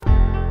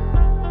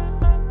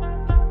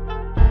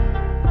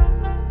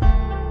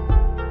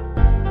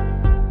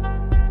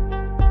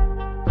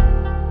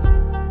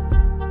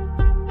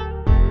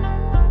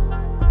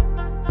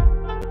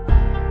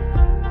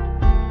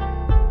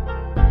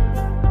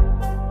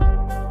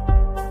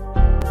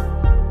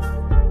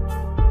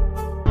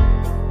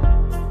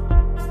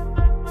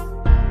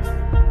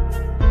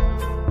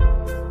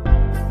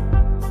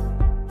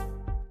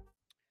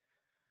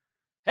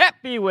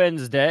Happy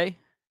Wednesday,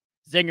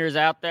 zingers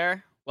out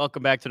there.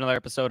 Welcome back to another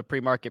episode of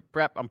Pre-Market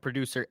Prep. I'm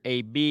producer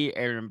AB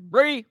Aaron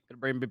Bree.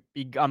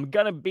 I'm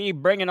gonna be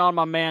bringing on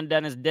my man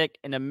Dennis Dick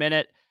in a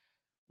minute.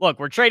 Look,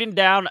 we're trading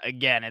down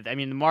again. I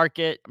mean, the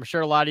market. I'm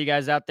sure a lot of you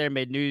guys out there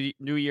made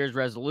New Year's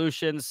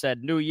resolutions,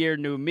 said New Year,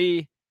 New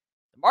Me.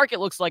 The market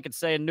looks like it's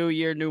saying New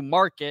Year, New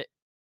Market.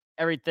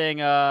 Everything,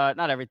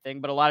 not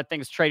everything, but a lot of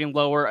things trading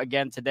lower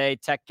again today.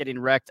 Tech getting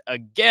wrecked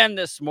again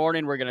this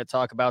morning. We're going to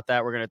talk about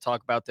that. We're going to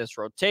talk about this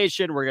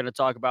rotation. We're going to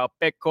talk about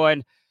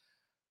Bitcoin.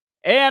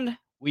 And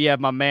we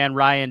have my man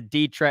Ryan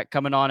Dietrich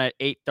coming on at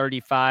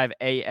 8:35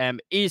 a.m.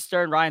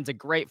 Eastern. Ryan's a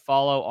great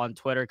follow on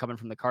Twitter, coming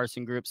from the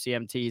Carson Group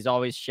CMT. He's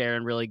always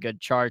sharing really good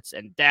charts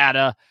and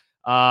data.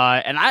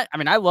 And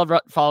I love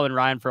following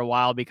Ryan for a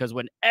while because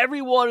when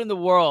everyone in the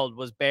world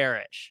was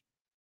bearish,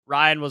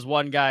 Ryan was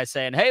one guy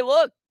saying, "Hey,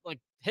 look, like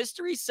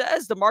history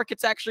says the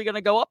market's actually going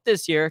to go up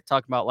this year,"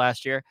 talking about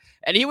last year.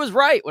 And he was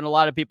right when a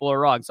lot of people are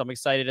wrong. So I'm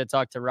excited to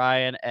talk to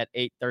Ryan at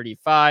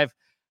 8:35.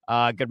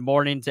 Good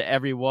morning to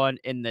everyone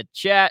in the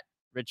chat.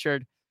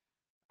 Richard.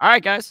 All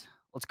right, guys,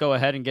 let's go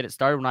ahead and get it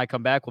started. When I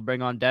come back, we'll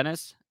bring on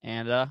Dennis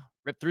and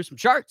rip through some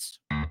charts.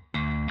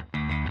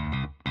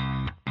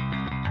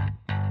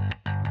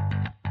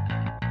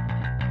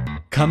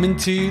 Coming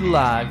to you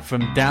live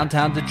from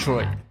downtown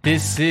Detroit,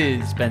 this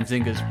is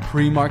Benzinga's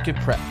Pre-Market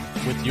Prep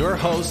with your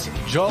hosts,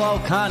 Joel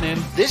Elconin.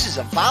 This is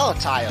a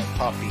volatile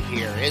puppy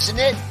here, isn't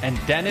it?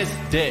 And Dennis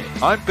Dick.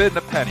 I'm bidding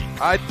a penny.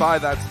 I'd buy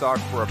that stock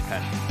for a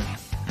penny.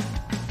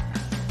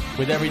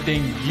 With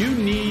everything you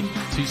need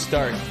to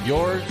start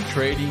your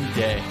trading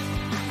day.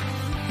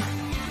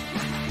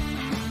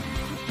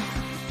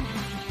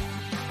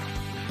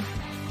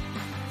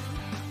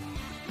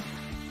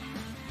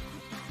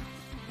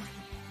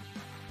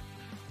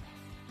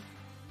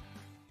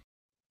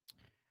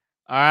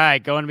 All right,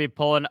 going to be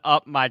pulling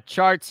up my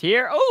charts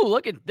here. Oh,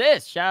 look at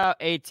this. Shout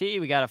out AT.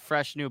 We got a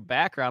fresh new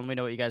background. Let me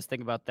know what you guys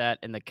think about that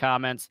in the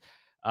comments.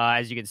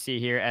 As you can see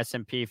here,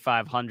 S&P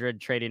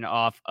 500 trading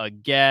off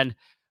again.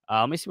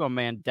 Let me see what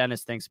my man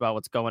Dennis thinks about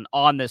what's going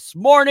on this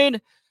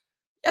morning.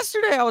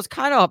 Yesterday, I was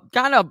kind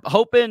of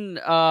hoping,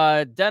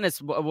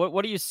 Dennis,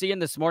 what are you seeing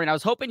this morning? I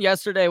was hoping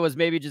yesterday was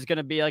maybe just going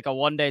to be like a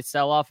one-day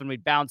sell-off and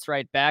we'd bounce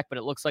right back, but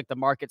it looks like the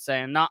market's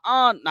saying, nah,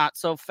 not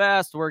so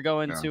fast. We're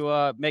going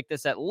to make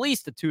this at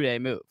least a 2-day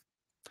move.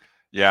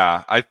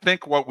 Yeah, I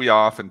think what we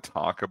often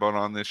talk about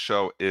on this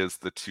show is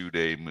the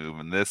 2-day move,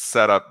 and this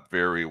set up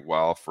very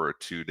well for a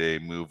 2-day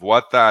move.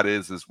 What that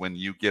is when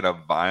you get a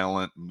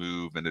violent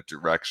move in a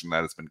direction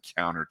that has been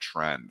counter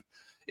trend,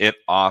 it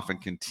often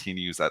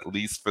continues at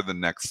least for the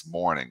next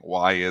morning.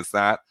 Why is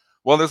that?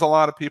 Well, there's a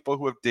lot of people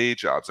who have day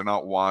jobs. They're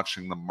not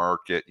watching the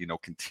market,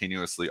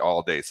 continuously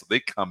all day. So they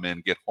come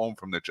in, get home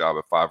from their job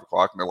at 5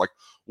 o'clock, and they're like,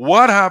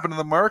 what happened to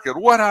the market?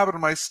 What happened to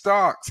my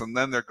stocks? And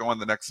then they're going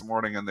the next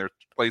morning and they're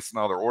placing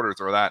all their orders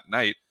or that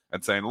night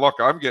and saying, look,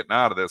 I'm getting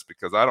out of this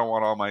because I don't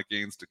want all my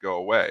gains to go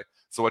away.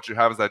 So what you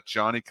have is that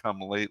Johnny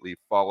come lately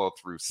follow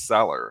through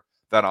seller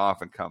that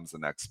often comes the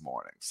next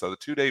morning. So the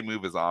 2-day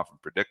move is often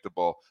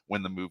predictable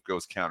when the move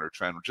goes counter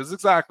trend, which is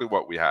exactly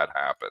what we had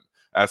happen.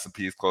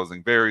 S&P is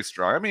closing very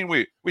strong. I mean,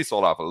 we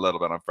sold off a little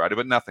bit on Friday,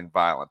 but nothing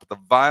violent. But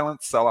the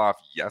violent sell-off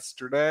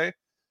yesterday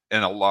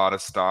in a lot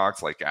of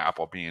stocks, like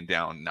Apple being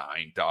down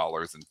 $9,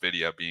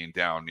 Nvidia being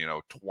down,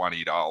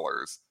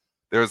 $20,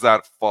 there's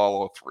that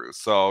follow-through.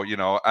 So,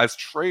 as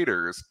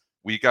traders,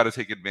 we got to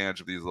take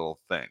advantage of these little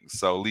things.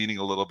 So leaning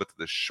a little bit to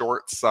the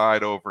short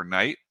side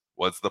overnight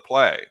was the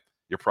play.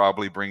 You're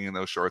probably bringing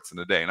those shorts in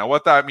today. Now,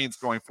 what that means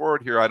going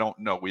forward here, I don't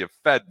know. We have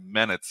Fed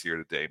minutes here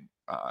today,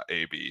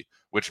 AB,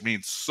 which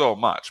means so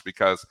much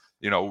because,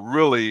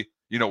 really,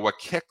 what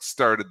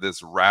kick-started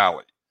this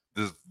rally,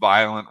 this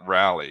violent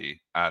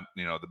rally at,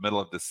 the middle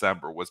of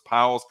December was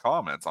Powell's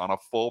comments on a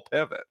full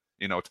pivot,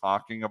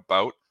 talking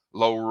about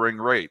lowering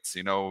rates,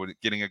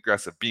 getting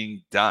aggressive,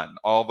 being done,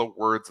 all the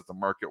words that the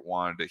market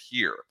wanted to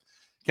hear.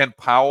 Can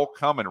Powell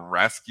come and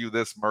rescue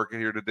this market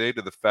here today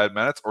to the Fed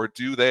minutes, or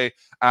do they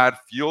add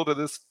fuel to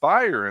this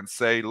fire and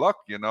say, look,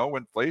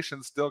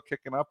 inflation's still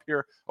kicking up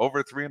here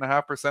over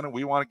 3.5%, and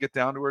we want to get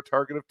down to our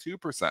target of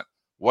 2%.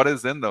 What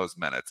is in those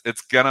minutes?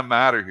 It's going to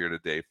matter here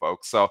today,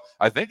 folks. So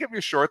I think if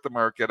you're short the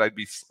market, I'd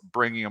be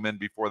bringing them in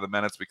before the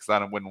minutes because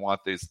I wouldn't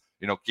want these,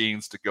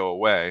 gains to go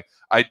away.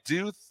 I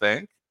do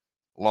think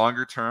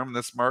longer term,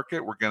 this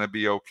market, we're going to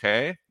be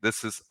okay.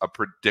 This is a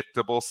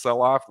predictable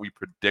sell-off. We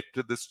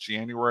predicted this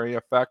January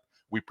effect.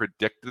 We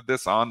predicted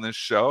this on this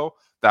show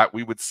that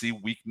we would see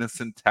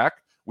weakness in tech.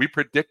 We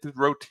predicted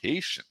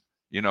rotation,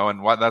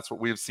 and that's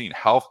what we have seen.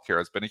 Healthcare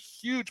has been a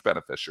huge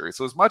beneficiary.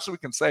 So as much as we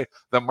can say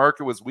the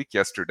market was weak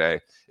yesterday,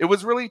 it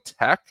was really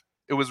tech.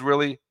 It was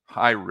really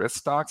high-risk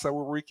stocks that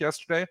were weak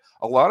yesterday.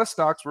 A lot of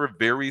stocks were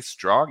very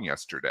strong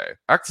yesterday.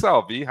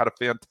 XLV had a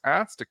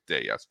fantastic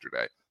day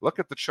yesterday. Look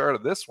at the chart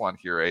of this one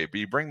here,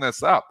 AB. Bring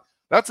this up.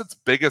 That's its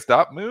biggest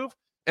up move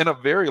in a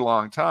very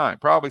long time,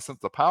 probably since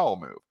the Powell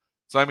move.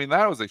 So, I mean,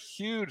 that was a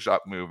huge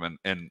up move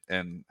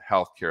in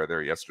healthcare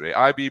there yesterday.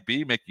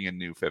 IBB making a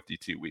new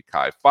 52-week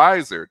high.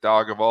 Pfizer,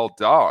 dog of all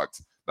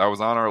dogs. That was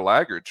on our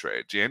laggard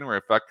trade. January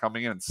effect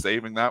coming in and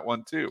saving that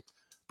one too.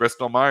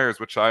 Bristol Myers,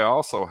 which I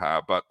also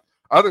have, but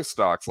other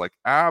stocks like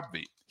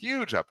AbbVie,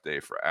 huge up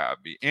day for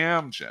AbbVie.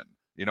 Amgen,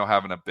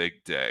 having a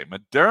big day.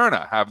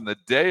 Moderna having the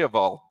day of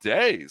all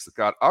days. It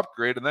got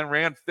upgraded and then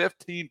ran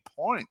 15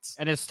 points.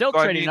 And it's still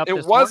trading up this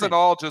It wasn't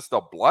morning. all just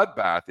a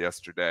bloodbath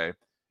yesterday.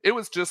 It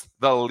was just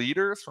the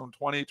leaders from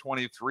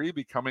 2023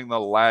 becoming the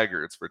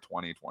laggards for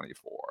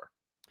 2024.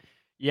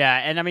 Yeah,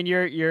 and I mean,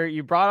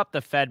 you brought up the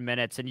Fed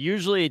minutes, and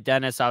usually,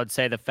 Dennis, I would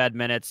say the Fed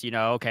minutes,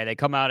 okay, they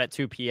come out at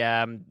 2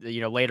 p.m.,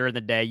 later in the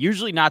day.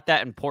 Usually not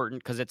that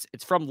important because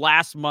it's from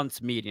last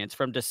month's meeting. It's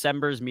from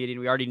December's meeting.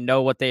 We already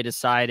know what they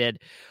decided.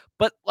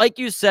 But like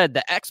you said,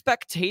 the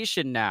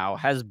expectation now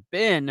has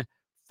been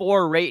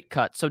for rate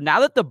cuts. So now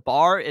that the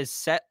bar is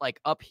set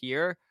like up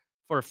here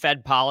for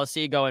Fed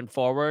policy going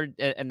forward,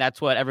 and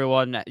that's what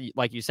everyone,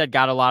 like you said,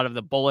 got a lot of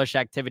the bullish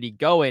activity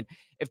going.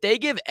 If they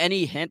give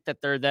any hint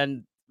that they're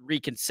then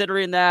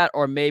reconsidering that,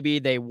 or maybe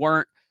they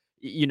weren't,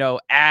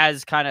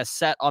 as kind of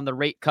set on the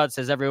rate cuts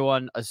as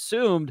everyone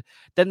assumed,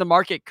 then the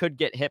market could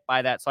get hit by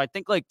that. So I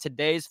think like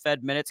today's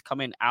Fed minutes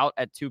coming out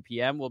at 2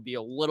 p.m. will be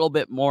a little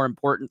bit more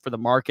important for the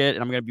market.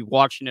 And I'm going to be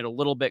watching it a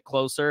little bit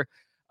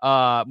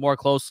more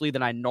closely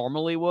than I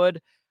normally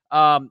would.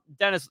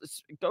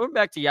 Dennis, going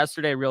back to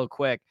yesterday real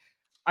quick,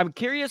 I'm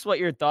curious what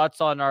your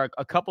thoughts on are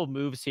a couple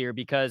moves here,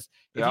 because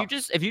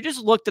if you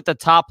just looked at the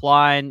top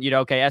line,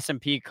 okay,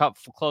 S&P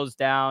closed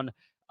down,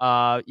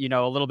 a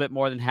little bit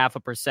more than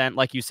 0.5%.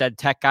 Like you said,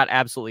 tech got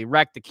absolutely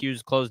wrecked. The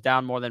Qs closed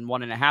down more than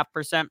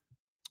 1.5%.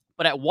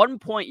 But at one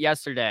point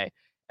yesterday,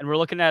 and we're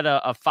looking at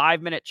a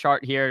 5-minute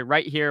chart here,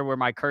 right here where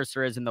my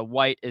cursor is in the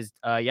white is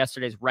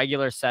yesterday's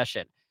regular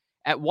session.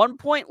 At one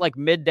point, like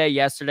midday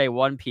yesterday,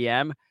 1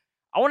 p.m.,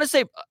 I want to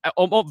say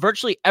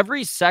virtually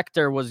every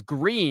sector was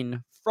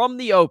green from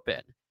the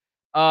open.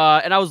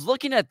 And I was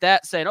looking at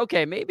that saying,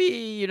 okay,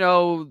 maybe,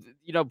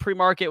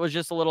 pre-market was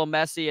just a little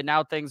messy and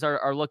now things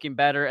are looking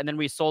better. And then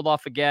we sold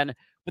off again.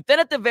 But then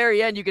at the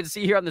very end, you can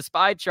see here on the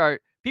SPY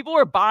chart, people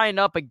were buying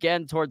up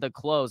again toward the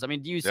close. I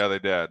mean, Yeah, they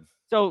did.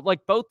 So like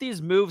both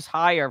these moves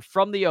higher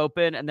from the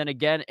open and then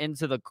again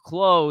into the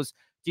close,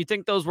 do you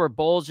think those were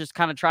bulls just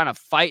kind of trying to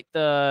fight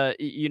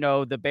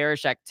the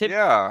bearish activity?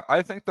 Yeah,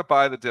 I think the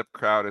buy the dip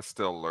crowd is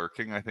still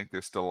lurking. I think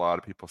there's still a lot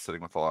of people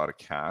sitting with a lot of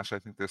cash. I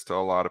think there's still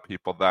a lot of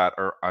people that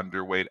are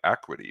underweight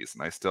equities,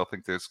 and I still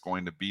think there's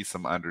going to be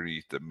some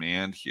underneath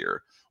demand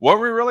here. What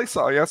we really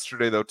saw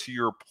yesterday, though, to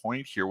your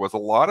point here, was a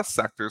lot of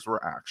sectors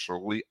were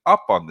actually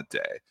up on the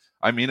day.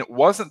 I mean, it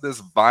wasn't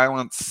this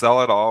violent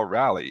sell-it-all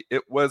rally.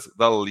 It was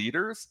the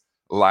leaders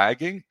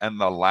lagging and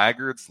the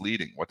laggards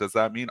leading. What does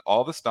that mean?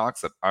 All the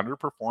stocks that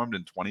underperformed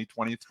in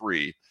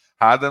 2023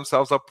 had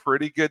themselves a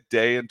pretty good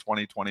day in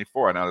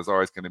 2024. Now, there's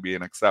always going to be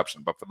an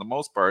exception, but for the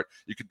most part,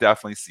 you could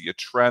definitely see a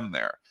trend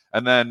there.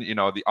 And then,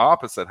 the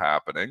opposite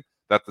happening,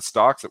 that the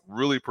stocks that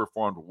really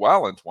performed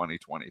well in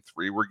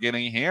 2023 were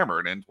getting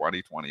hammered in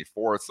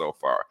 2024 so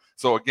far.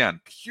 So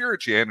again, pure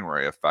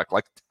January effect,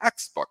 like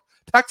textbook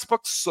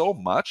so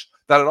much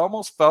that it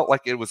almost felt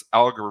like it was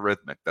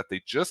algorithmic, that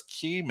they just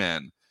came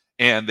in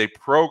and they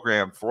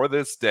programmed for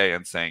this day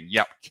and saying,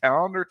 yep,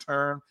 calendar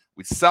turn,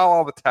 we sell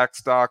all the tech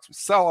stocks, we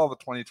sell all the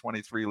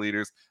 2023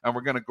 leaders, and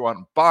we're going to go out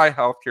and buy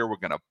healthcare, we're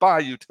going to buy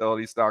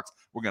utility stocks,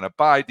 we're going to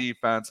buy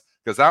defense,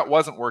 because that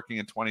wasn't working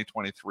in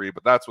 2023,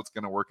 but that's what's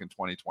going to work in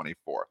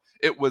 2024.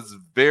 It was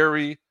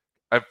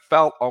I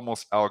felt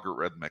almost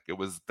algorithmic. It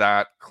was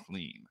that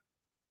clean.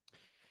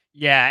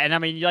 Yeah, and I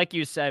mean, like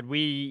you said,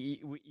 we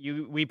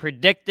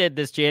predicted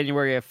this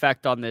January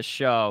effect on this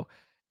show.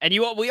 And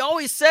we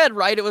always said,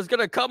 right, it was going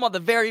to come on the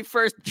very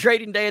first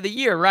trading day of the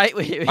year, right?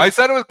 I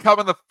said it would come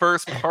in the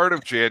first part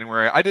of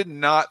January. I did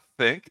not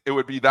think it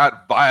would be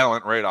that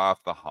violent right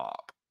off the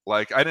hop.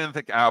 Like, I didn't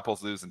think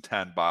Apple's losing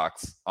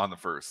 $10 on the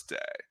first day.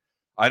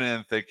 I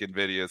didn't think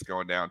Nvidia is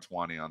going down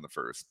 20 on the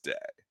first day.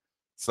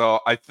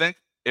 So I think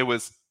it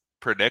was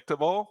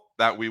predictable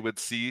that we would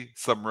see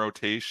some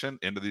rotation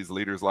into these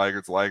leaders,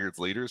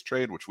 leaders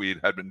trade, which we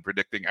had been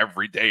predicting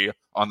every day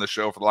on the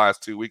show for the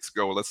last 2 weeks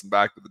ago. Listen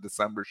back to the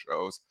December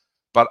shows.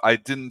 But I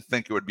didn't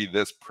think it would be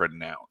this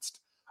pronounced.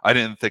 I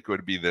didn't think it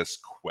would be this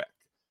quick.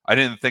 I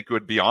didn't think it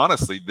would be,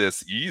 honestly,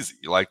 this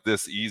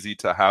easy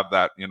to have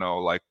that,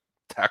 like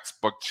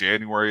textbook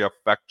January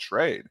effect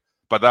trade.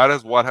 But that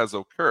is what has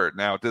occurred.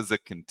 Now, does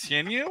it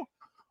continue?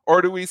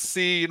 Or do we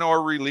see, a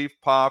relief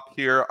pop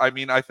here? I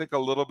mean, I think a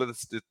little bit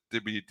is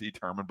to be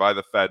determined by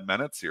the Fed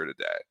minutes here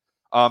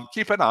today.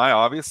 Keep an eye,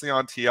 obviously,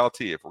 on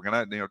TLT. If we're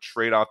going to,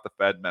 trade off the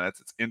Fed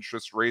minutes, it's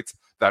interest rates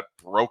that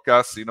broke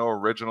us,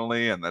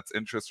 originally, and that's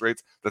interest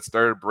rates that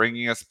started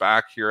bringing us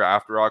back here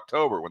after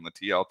October when the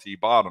TLT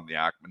bottom, the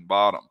Ackman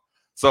bottom.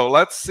 So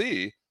let's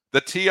see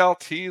the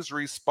TLT's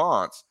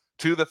response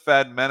to the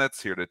Fed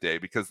minutes here today,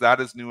 because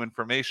that is new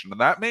information, and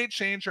that may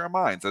change our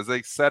minds. As I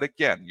said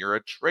again, you're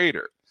a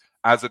trader.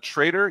 As a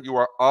trader, you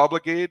are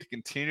obligated to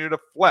continue to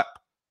flip,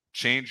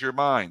 change your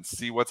mind,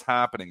 see what's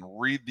happening,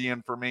 read the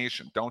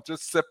information. Don't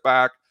just sit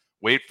back,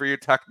 wait for your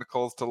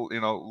technicals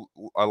to,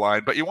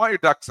 align, but you want your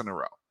ducks in a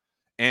row.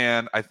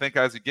 And I think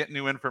as you get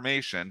new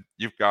information,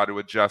 you've got to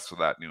adjust to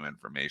that new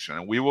information.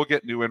 And we will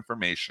get new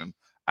information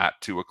at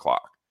 2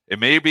 o'clock. It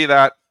may be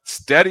that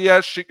steady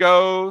as she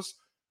goes,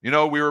 we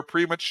were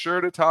premature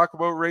to talk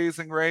about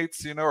raising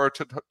rates, or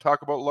to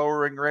talk about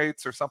lowering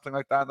rates or something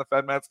like that in the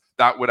Fed minutes.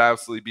 That would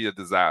absolutely be a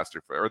disaster.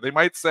 Or they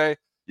might say,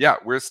 yeah,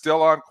 we're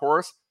still on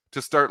course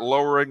to start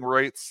lowering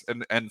rates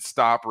and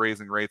stop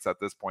raising rates at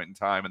this point in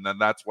time. And then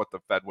that's what the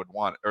Fed would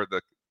want, or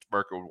the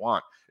market would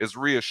want, is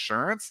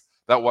reassurance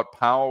that what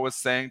Powell was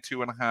saying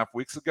 2.5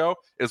 weeks ago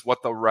is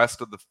what the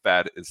rest of the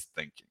Fed is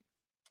thinking.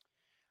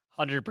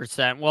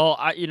 100%. Well,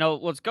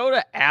 let's go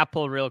to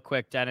Apple real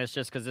quick, Dennis,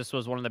 just because this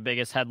was one of the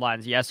biggest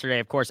headlines yesterday.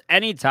 Of course,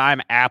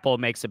 anytime Apple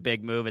makes a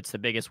big move, it's the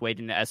biggest weight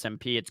in the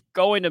S&P. It's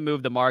going to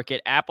move the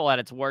market. Apple had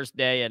its worst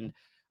day in,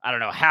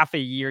 half a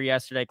year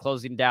yesterday,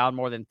 closing down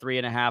more than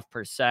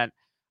 3.5%.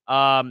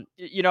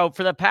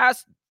 For the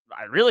past,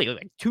 really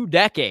like 2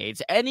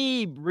 decades,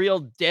 any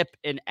real dip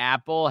in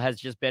Apple has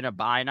just been a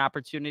buying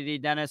opportunity,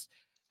 Dennis.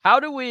 How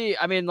do we,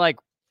 How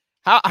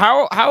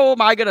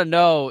am I gonna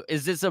know?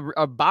 Is this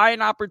a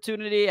buying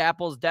opportunity?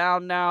 Apple's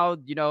down now,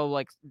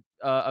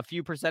 a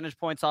few percentage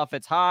points off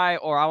its high,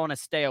 or I want to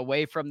stay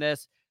away from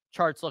this.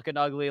 Chart's looking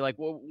ugly. Like,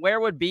 where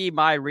would be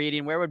my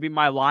reading? Where would be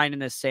my line in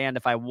the sand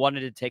if I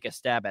wanted to take a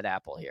stab at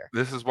Apple here?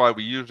 This is why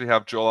we usually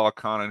have Joel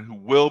Elconin, who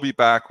will be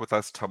back with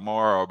us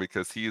tomorrow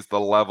because he's the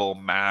level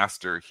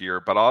master here.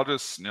 But I'll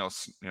just,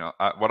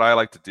 what I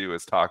like to do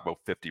is talk about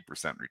 50%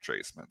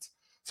 retracements.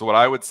 So what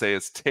I would say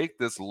is take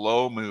this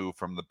low move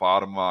from the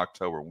bottom of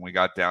October when we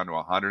got down to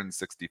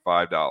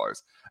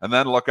 $165, and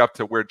then look up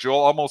to where Joel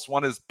almost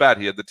won his bet.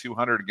 He had the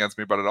 200 against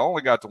me, but it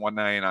only got to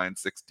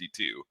 199.62.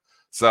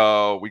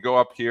 So we go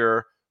up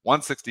here,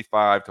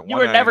 165 to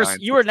 199.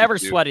 You were never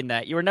sweating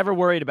that. You were never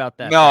worried about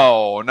that.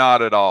 No,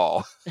 not at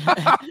all.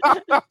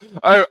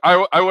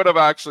 I would have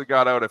actually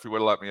got out if he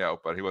would have let me out,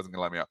 but he wasn't going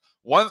to let me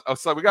out.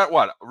 So we got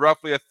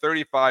roughly a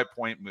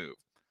 35-point move.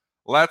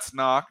 Let's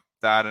knock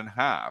that in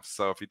half.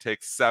 So if you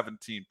take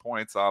 17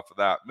 points off of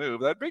that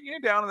move, that'd bring you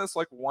down in this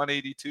like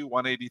 182,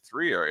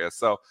 183 area.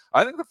 So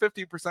I think the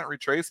 50%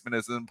 retracement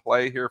is in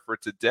play here for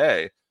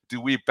today. Do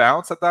we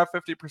bounce at that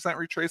 50%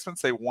 retracement,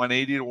 say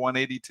 180 to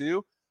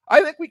 182?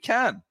 I think we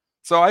can.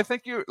 So I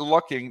think you're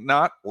looking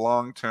not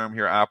long-term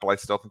here, Apple. I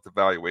still think the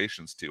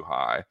valuation's too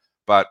high.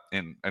 But,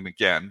 and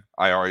again,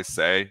 I always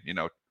say,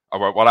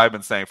 what I've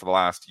been saying for the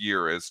last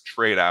year is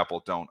trade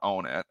Apple, don't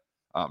own it.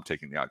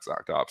 Taking the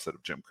exact opposite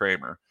of Jim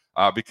Cramer.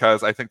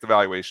 Because I think the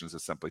valuations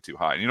is simply too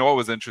high. And you know what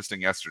was interesting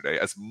yesterday?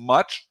 As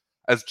much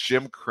as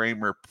Jim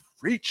Cramer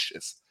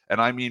preaches, and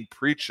I mean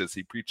preaches,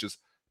 he preaches,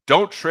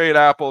 don't trade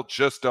Apple,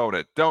 just own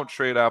it. Don't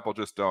trade Apple,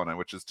 just own it,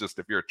 which is just,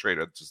 if you're a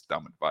trader, it's just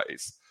dumb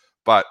advice.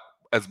 But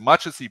as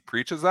much as he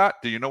preaches that,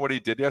 do you know what he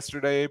did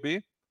yesterday,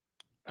 AB?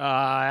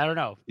 I don't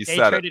know.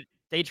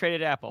 They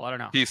traded Apple. I don't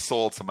know. He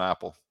sold some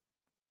Apple.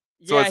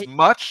 Yeah, so as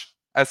much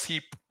as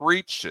he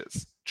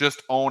preaches,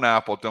 just own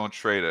Apple, don't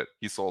trade it,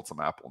 he sold some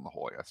Apple in the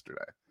hole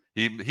yesterday.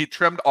 He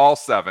trimmed all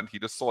 7. He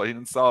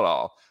didn't sell it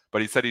all,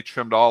 but he said he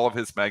trimmed all of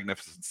his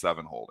Magnificent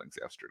 7 holdings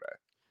yesterday.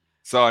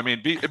 So,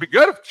 it'd be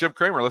good if Jim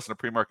Cramer listened to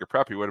Pre-Market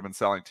Prep. He would have been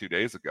selling 2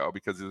 days ago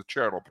because he's a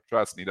charitable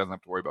trust and he doesn't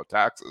have to worry about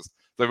taxes.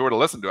 So if he would have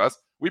listened to us,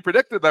 we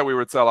predicted that we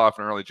would sell off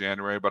in early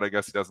January, but I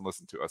guess he doesn't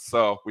listen to us.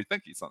 So we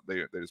think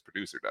that his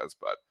producer does,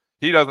 but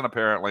he doesn't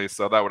apparently.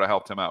 So that would have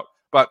helped him out.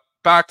 But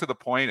back to the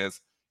point is,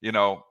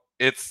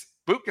 it's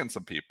spooking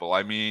some people.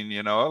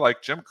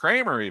 Like Jim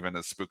Cramer even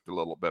is spooked a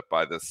little bit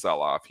by this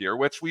sell-off here,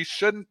 which we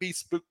shouldn't be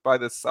spooked by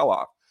this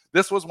sell-off.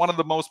 This was one of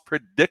the most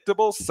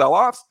predictable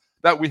sell-offs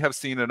that we have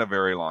seen in a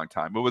very long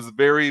time. It was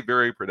very,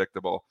 very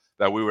predictable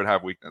that we would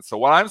have weakness. So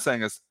what I'm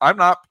saying is I'm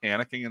not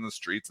panicking in the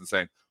streets and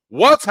saying,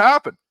 what's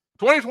happened?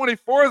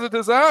 2024 is a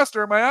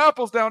disaster. My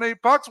Apple's down $8.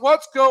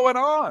 What's going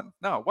on?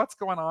 No, what's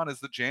going on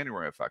is the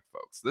January effect,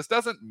 folks. This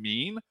doesn't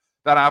mean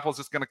that Apple's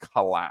just going to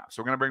collapse.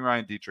 We're going to bring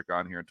Ryan Dietrich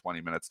on here in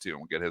 20 minutes too, and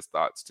we'll get his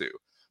thoughts too.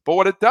 But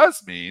what it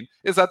does mean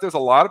is that there's a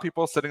lot of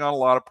people sitting on a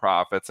lot of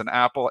profits, and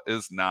Apple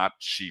is not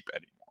cheap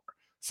anymore.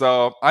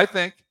 So I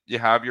think you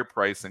have your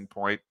pricing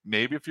point.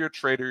 Maybe if you're a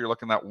trader, you're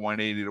looking at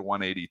 180 to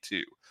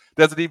 182.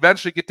 Does it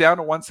eventually get down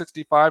to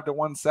 165 to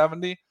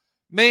 170?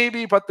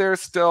 Maybe, but there's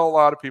still a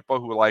lot of people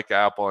who like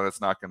Apple, and it's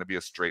not going to be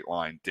a straight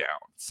line down.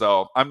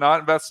 So I'm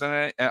not investing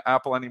in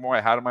Apple anymore.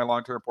 I had it in my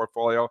long-term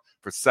portfolio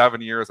for 7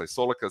 years. I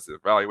sold it because the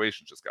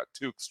valuation just got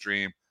too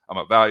extreme. I'm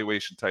a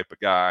valuation type of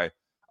guy.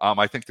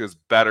 I think there's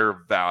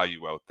better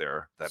value out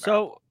there than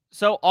Apple.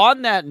 So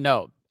on that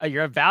note,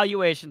 you're a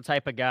valuation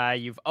type of guy.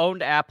 You've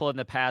owned Apple in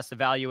the past. The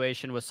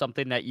valuation was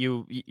something that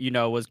you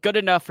was good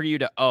enough for you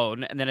to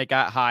own, and then it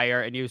got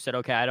higher, and you said,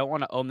 okay, I don't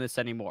want to own this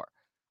anymore.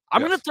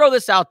 I'm going to throw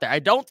this out there. I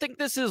don't think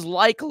this is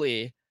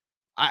likely.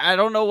 I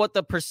don't know what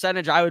the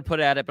percentage I would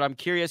put at it, but I'm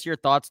curious your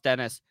thoughts,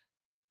 Dennis.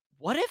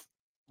 What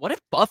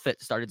if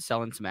Buffett started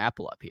selling some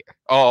Apple up here?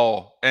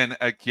 Oh, and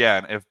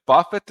again, if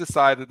Buffett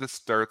decided to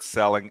start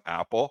selling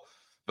Apple,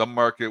 the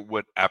market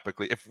would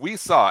epically. If we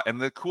saw,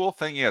 and the cool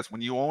thing is,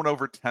 when you own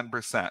over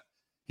 10%,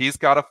 He's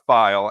got a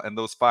file, and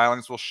those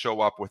filings will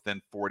show up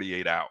within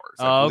 48 hours.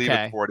 I believe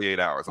it's 48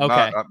 hours.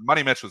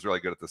 Money Mitch was really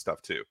good at this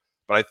stuff too.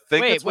 But I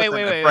think it's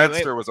within, and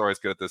Friendster was always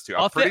good at this too.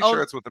 I'm pretty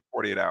sure it's within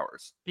 48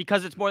 hours.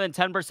 Because it's more than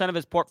 10% of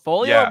his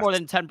portfolio, or more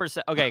than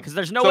 10%? Okay, because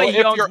there's no way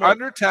he owns if you're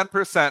under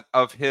 10%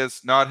 of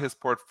his, not his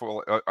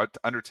portfolio,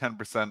 under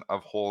 10%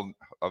 of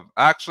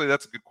actually,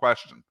 that's a good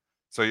question.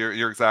 So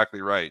you're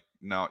exactly right.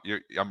 No,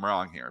 I'm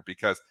wrong here,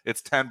 because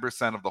it's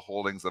 10% of the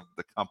holdings of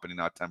the company,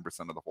 not 10%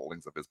 of the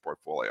holdings of his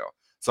portfolio.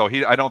 So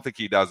I don't think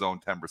he does own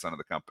 10% of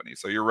the company.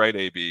 So you're right,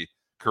 AB,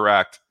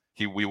 correct.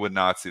 We would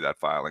not see that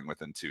filing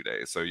within 2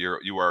 days. So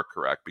you are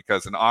correct,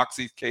 because in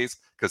Oxy's case,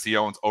 because he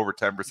owns over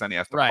 10%, he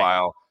has to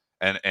file,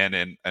 and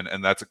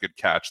that's a good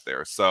catch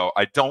there. So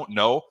I don't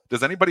know.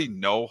 Does anybody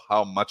know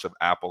how much of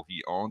Apple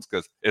he owns?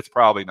 Because it's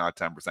probably not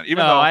 10%,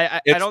 even though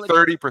it's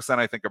 30%,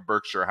 I think, of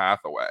Berkshire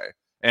Hathaway.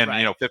 And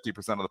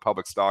 50% of the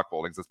public stock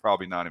holdings is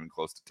probably not even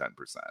close to 10%.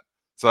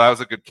 So that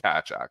was a good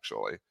catch,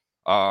 actually.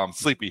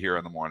 Sleepy here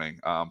in the morning,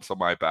 so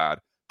my bad.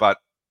 But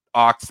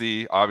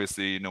Oxy,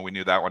 obviously, we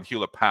knew that one.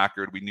 Hewlett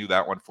Packard, we knew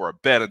that one for a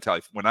bit until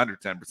he went under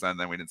 10%.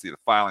 Then we didn't see the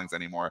filings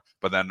anymore.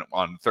 But then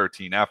on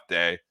 13F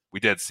day, we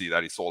did see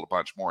that he sold a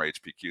bunch more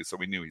HPQ. So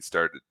we knew he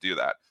started to do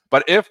that.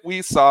 But if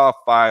we saw a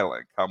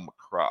filing come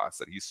across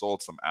that he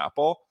sold some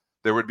Apple,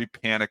 there would be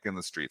panic in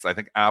the streets. I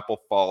think Apple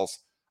falls.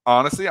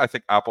 Honestly, I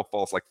think Apple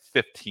falls like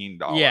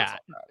 $15. Yeah,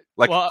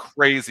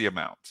 crazy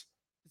amount.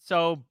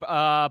 So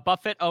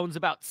Buffett owns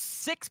about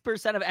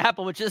 6% of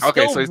Apple, which is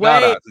okay. So he's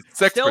not at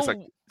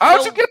 6%.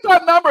 How'd you get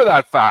that number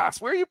that fast?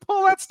 Where you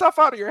pull that stuff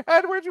out of your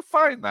head? Where'd you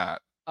find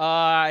that?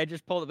 I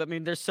just pulled it. I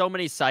mean, there's so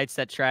many sites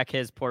that track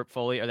his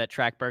portfolio, or that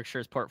track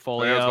Berkshire's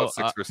portfolio. It's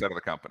about 6% of the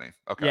company.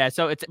 Okay. Yeah.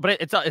 So it's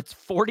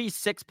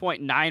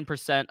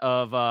 46.9%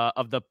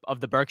 of the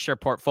Berkshire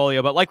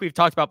portfolio. But like we've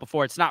talked about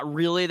before, it's not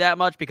really that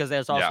much, because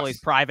there's also these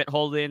private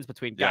holdings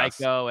between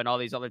Geico and all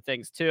these other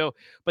things too.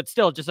 But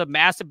still, just a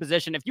massive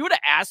position. If you would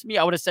have asked me,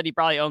 I would have said he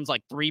probably owns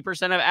like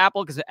 3% of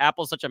Apple, because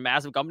Apple's such a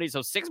massive company.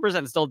 So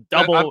 6% is still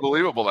double. It's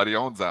unbelievable that he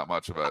owns that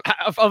much of it.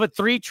 Of a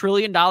 $3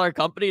 trillion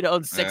company to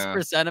own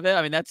 6% of it.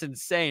 I mean, that's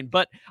insane.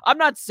 But I'm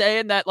not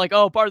saying that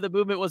part of the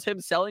movement was him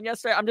selling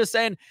yesterday. I'm just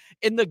saying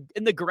in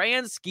the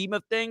grand scheme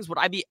of things, would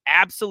I be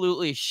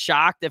absolutely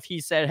shocked if he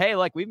said, hey,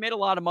 we've made a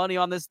lot of money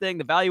on this thing,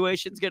 the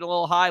valuation's getting a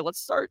little high, let's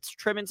start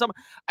trimming some?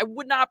 I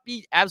would not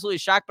be absolutely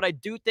shocked, but I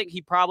do think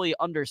he probably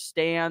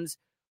understands,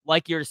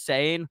 like you're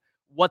saying,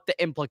 what the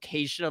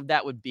implication of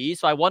that would be.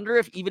 So I wonder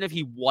if even if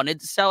he wanted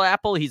to sell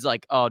Apple, he's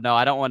like, oh no,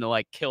 I don't want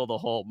to kill the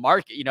whole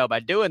market, by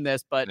doing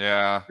this. But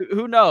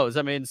who knows?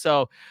 I mean,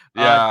 so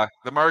the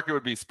market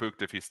would be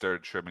spooked if he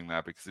started trimming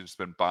that, because he's just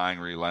been buying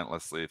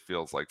relentlessly, it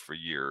feels like, for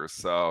years.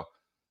 So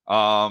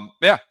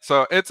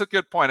so it's a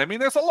good point. I mean,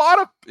 there's a lot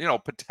of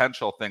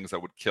potential things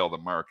that would kill the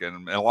market,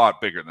 and a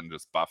lot bigger than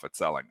just Buffett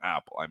selling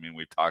Apple. I mean,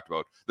 we've talked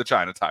about the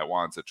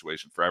China-Taiwan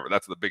situation forever.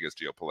 That's the biggest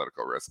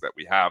geopolitical risk that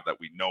we have, that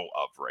we know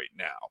of right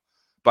now.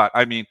 But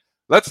I mean,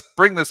 let's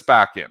bring this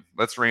back in.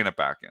 Let's rein it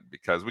back in,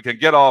 because we can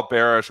get all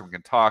bearish and we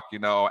can talk,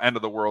 end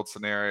of the world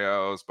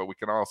scenarios, but we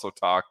can also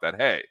talk that,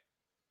 hey,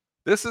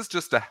 this is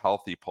just a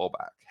healthy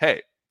pullback.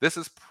 Hey, this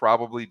is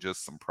probably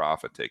just some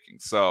profit taking.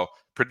 So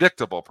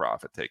predictable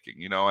profit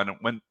taking,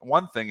 and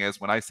one thing is,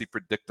 when I see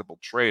predictable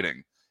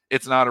trading,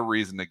 it's not a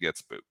reason to get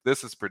spooked.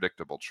 This is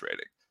predictable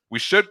trading. We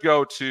should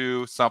go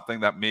to something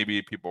that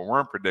maybe people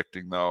weren't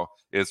predicting, though,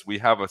 is we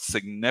have a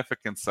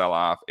significant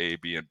sell-off,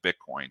 AB, in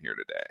Bitcoin here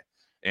today.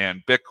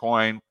 And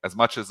Bitcoin, as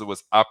much as it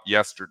was up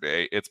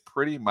yesterday, it's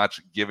pretty much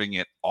giving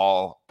it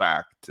all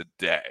back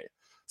today.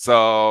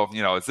 So,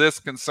 is this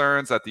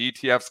concerns that the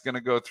ETF's going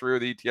to go through?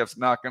 The ETF's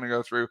not going to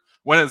go through?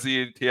 When is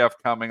the ETF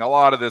coming? A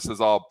lot of this is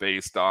all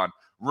based on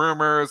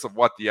rumors of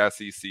what the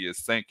SEC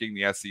is thinking.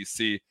 The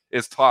SEC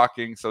is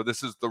talking. So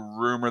this is the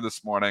rumor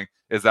this morning,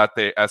 is that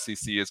the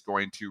SEC is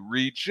going to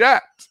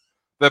reject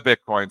the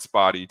Bitcoin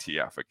spot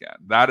ETF again.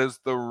 That is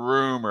the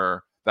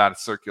rumor that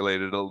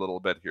circulated a little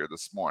bit here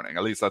this morning.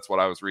 At least that's what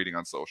I was reading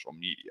on social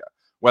media.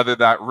 Whether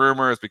that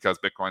rumor is because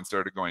Bitcoin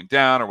started going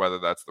down, or whether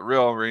that's the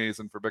real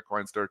reason for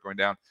Bitcoin started going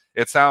down,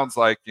 it sounds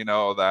like,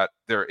 that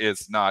there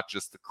is not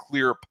just a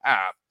clear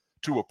path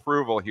to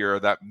approval here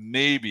that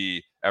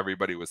maybe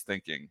everybody was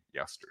thinking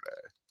yesterday.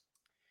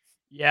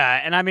 Yeah,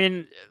 and I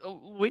mean,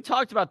 we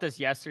talked about this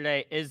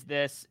yesterday. Is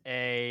this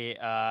a,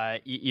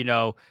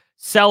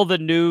 sell the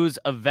news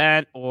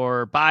event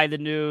or buy the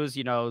news,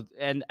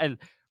 and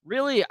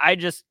really,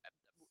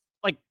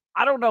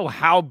 I don't know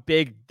how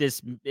big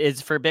this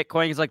is for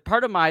Bitcoin. It's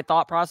part of my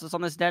thought process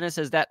on this, Dennis,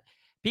 is that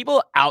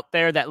people out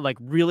there that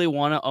really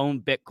want to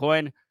own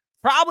Bitcoin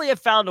probably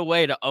have found a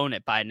way to own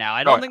it by now.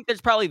 I don't think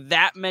there's probably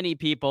that many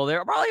people.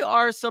 There probably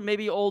are some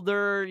maybe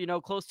older,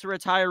 close to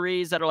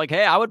retirees that are like,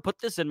 hey, I would put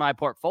this in my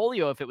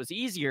portfolio if it was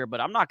easier, but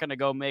I'm not going to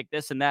go make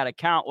this and that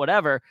account,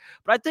 whatever.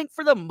 But I think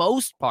for the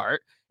most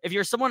part, if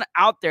you're someone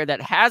out there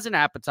that has an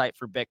appetite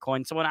for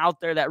Bitcoin, someone out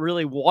there that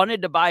really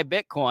wanted to buy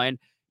Bitcoin,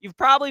 you've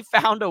probably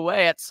found a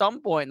way at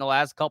some point in the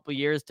last couple of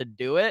years to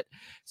do it.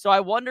 So I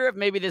wonder if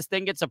maybe this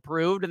thing gets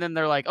approved and then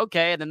they're like,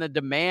 okay, and then the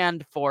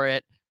demand for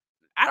it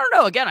I don't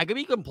know. Again, I could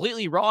be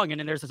completely wrong. And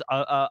then there's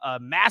a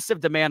massive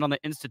demand on the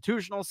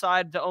institutional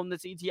side to own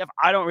this ETF.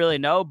 I don't really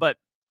know, but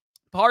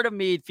part of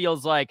me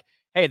feels like,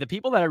 hey, the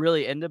people that are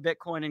really into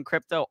Bitcoin and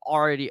crypto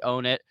already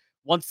own it.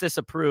 Once this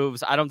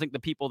approves, I don't think the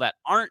people that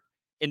aren't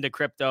into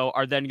crypto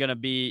are then going to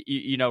be,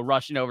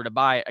 rushing over to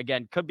buy it.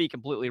 Again, could be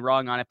completely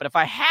wrong on it. But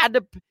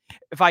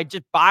if I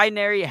just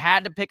binary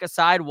had to pick a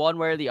side one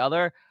way or the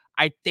other,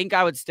 I think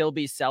I would still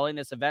be selling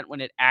this event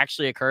when it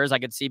actually occurs. I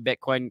could see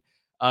Bitcoin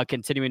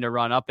continuing to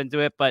run up into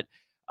it. But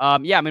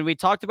we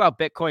talked about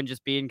Bitcoin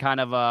just being kind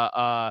of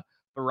a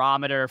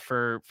barometer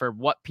for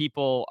what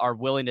people are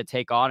willing to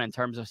take on in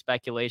terms of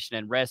speculation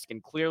and risk.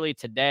 And clearly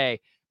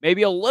today,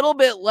 maybe a little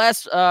bit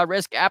less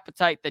risk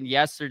appetite than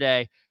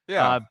yesterday.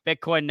 Yeah.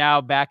 Bitcoin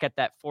now back at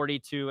that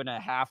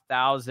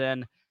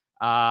 42,500.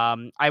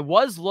 I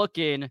was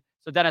looking.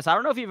 So Dennis, I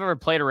don't know if you've ever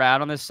played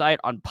around on this site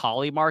on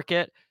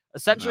Polymarket.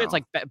 Essentially, It's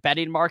like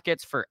betting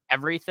markets for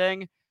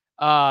everything.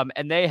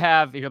 And they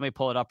have, let me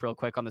pull it up real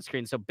quick on the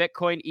screen. So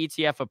Bitcoin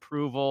ETF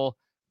approval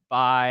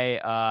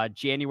by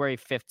January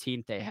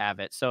 15th, they have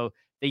it. So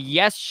the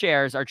yes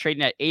shares are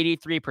trading at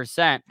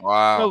 83%.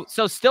 Wow.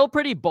 So still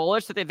pretty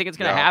bullish that they think it's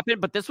going to happen,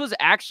 but this was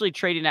actually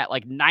trading at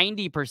like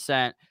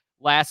 90%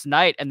 last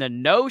night. And the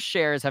no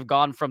shares have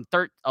gone from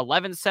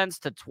 11 cents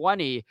to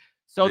 20.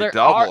 So they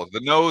doubled. The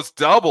nose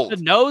doubled.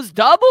 The nose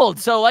doubled.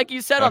 So like you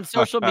said, on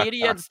social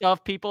media and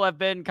stuff, people have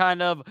been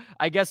kind of,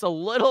 I guess, a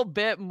little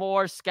bit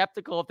more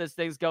skeptical if this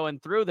thing's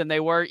going through than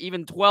they were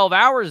even 12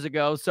 hours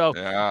ago. So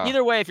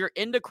either way, if you're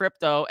into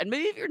crypto, and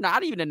maybe if you're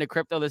not even into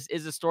crypto, this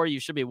is a story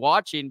you should be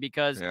watching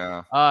because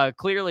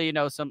clearly,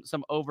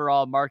 some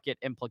overall market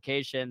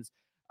implications.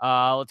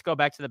 Let's go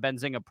back to the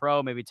Benzinga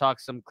Pro, maybe talk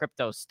some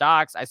crypto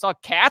stocks. I saw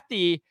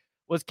Kathy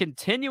was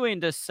continuing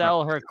to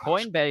sell her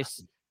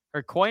Coinbase.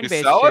 Her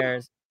Coinbase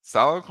shares.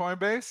 Selling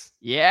Coinbase?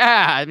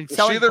 Yeah. I mean, is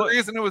she the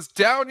reason it was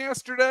down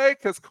yesterday?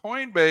 Because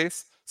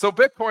Coinbase. So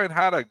Bitcoin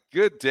had a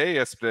good day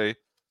yesterday.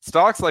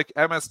 Stocks like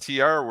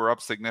MSTR were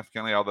up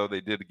significantly, although they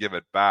did give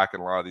it back,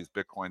 and a lot of these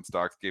Bitcoin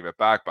stocks gave it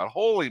back. But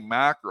holy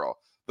mackerel,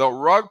 the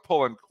rug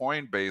pull in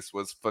Coinbase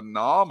was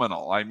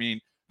phenomenal. I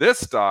mean, this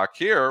stock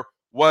here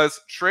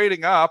was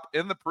trading up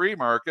in the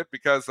pre-market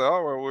because, we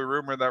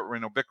rumored that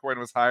Bitcoin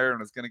was higher and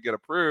was going to get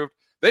approved.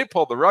 They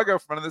pulled the rug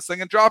out from under this thing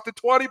and dropped it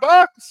 $20.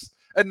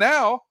 And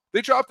now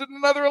they dropped it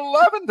another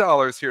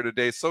 $11 here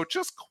today. So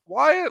just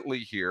quietly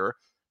here.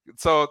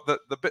 So the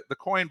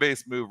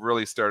Coinbase move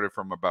really started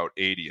from about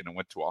 80 and it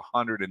went to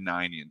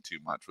 190 in 2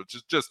 months, which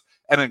is just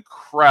an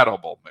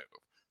incredible move.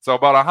 So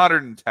about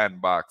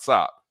 $110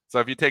 up. So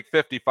if you take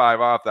 55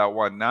 off that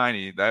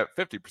 190, that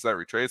 50%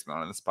 retracement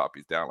on this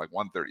puppy's down like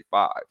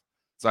 135.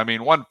 So I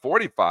mean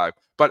 145.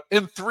 But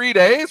in 3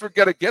 days, we're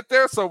going to get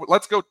there. So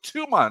let's go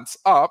 2 months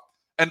up.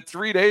 And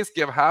 3 days,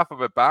 give half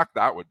of it back.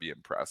 That would be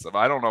impressive.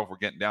 I don't know if we're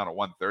getting down to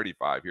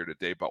 135 here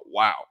today, but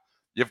wow,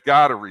 you've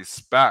got to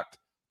respect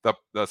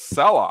the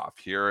sell-off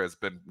here has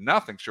been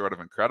nothing short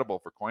of incredible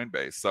for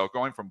Coinbase. So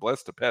going from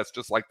bliss to piss,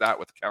 just like that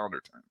with the calendar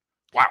turn.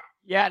 Wow.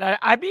 Yeah,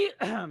 I'd be,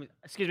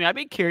 I'd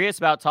be curious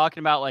about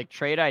talking about like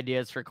trade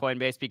ideas for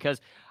Coinbase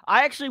because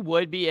I actually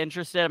would be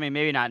interested. I mean,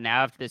 maybe not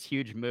now after this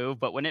huge move,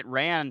 but when it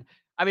ran.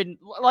 I mean,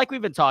 like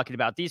we've been talking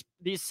about, these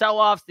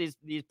sell-offs, these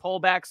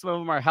pullbacks, some of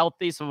them are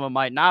healthy, some of them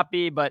might not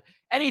be. But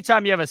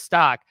anytime you have a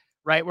stock,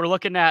 right, we're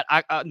looking at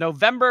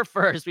November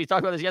 1st. We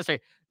talked about this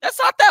yesterday. That's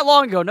not that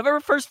long ago.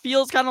 November 1st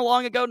feels kind of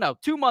long ago. No,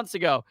 2 months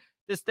ago,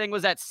 this thing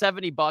was at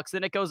 $70.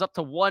 Then it goes up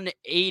to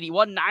 180,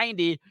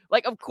 190.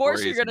 Like, of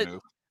course you're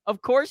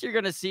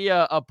gonna see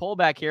a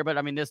pullback here. But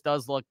I mean, this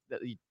does look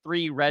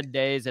 3 red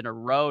days in a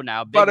row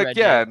now. But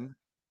again.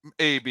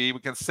 AB, we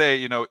can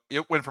say,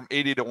 it went from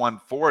 80 to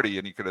 140,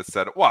 and you could have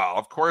said, well,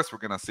 of course we're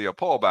going to see a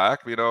pullback,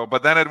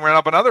 but then it went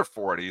up another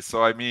 40.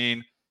 So, I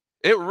mean,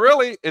 they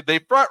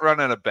front run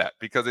it a bit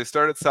because they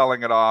started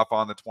selling it off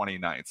on the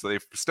 29th. So they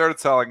started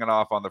selling it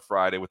off on the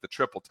Friday with the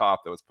triple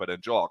top that was put in.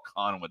 Joel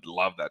Kahn would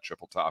love that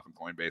triple top in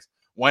Coinbase.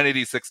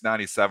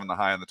 186.97, the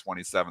high on the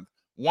 27th.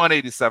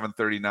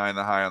 187.39,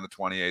 the high on the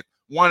 28th.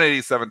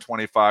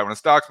 187.25. When a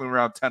stock's moving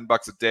around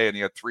 $10 a day and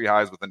you had 3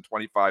 highs within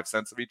 25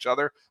 cents of each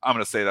other, I'm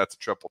going to say that's a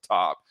triple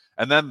top.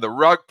 And then the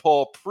rug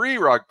pull,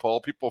 pre-rug pull,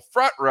 people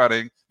front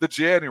running the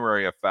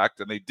January effect,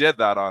 and they did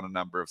that on a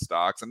number of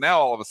stocks. And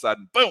now all of a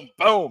sudden, boom,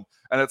 boom,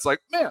 and it's like,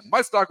 man,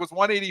 my stock was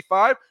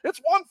 185. It's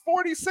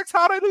 146.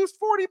 How'd I lose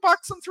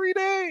 $40 in 3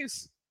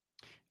 days?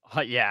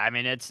 Yeah, I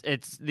mean, it's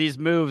these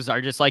moves are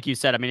just like you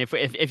said. I mean,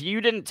 if you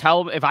didn't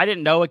if I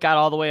didn't know it got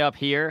all the way up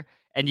here,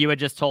 and you had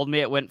just told me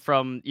it went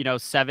from,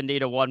 70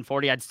 to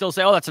 140, I'd still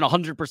say, that's an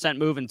 100%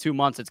 move in 2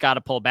 months. It's got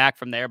to pull back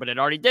from there, but it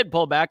already did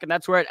pull back, and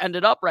that's where it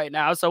ended up right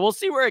now. So we'll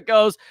see where it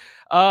goes.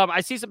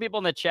 I see some people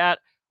in the chat.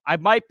 I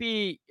might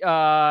be,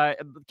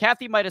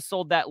 Kathy might have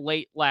sold that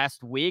late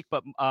last week,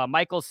 but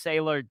Michael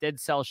Saylor did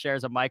sell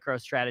shares of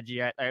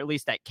MicroStrategy, or at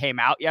least that came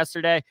out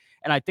yesterday.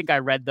 And I think I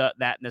read that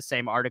in the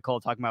same article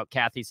talking about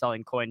Kathy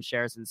selling coin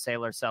shares and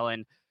Saylor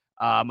selling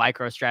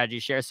MicroStrategy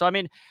shares. So, I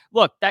mean,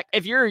 look, that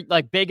if you're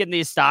like big in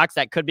these stocks,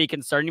 that could be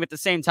concerning. But at the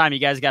same time, you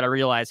guys got to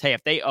realize, hey,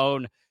 if they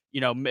own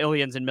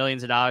millions and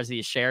millions of dollars of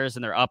these shares,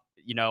 and they're up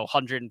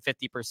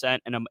 150%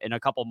 in a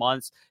couple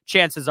months,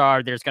 chances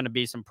are there's going to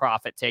be some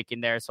profit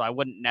taking there. So I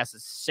wouldn't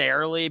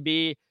necessarily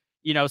be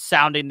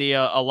sounding the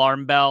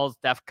alarm bells,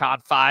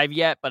 DEFCON 5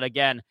 yet. But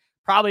again,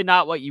 probably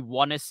not what you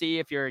want to see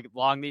if you're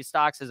long these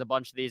stocks, is a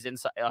bunch of these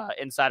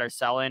insider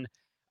selling.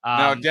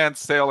 Now, again,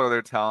 Saylor,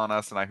 they're telling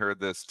us, and I heard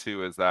this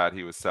too, is that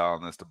he was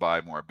selling this to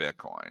buy more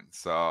Bitcoin.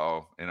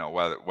 So,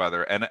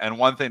 whether and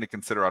one thing to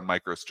consider on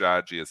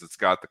MicroStrategy is it's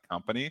got the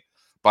company,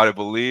 but I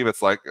believe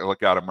it's like,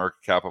 look at a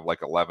market cap of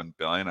like 11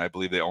 billion. I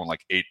believe they own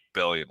like 8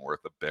 billion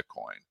worth of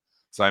Bitcoin.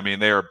 So, I mean,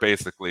 they are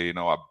basically, a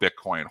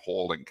Bitcoin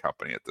holding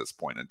company at this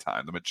point in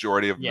time. The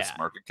majority of this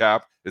market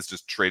cap is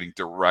just trading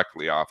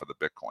directly off of the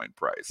Bitcoin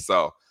price.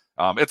 So,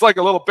 it's like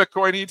a little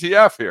Bitcoin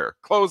ETF here,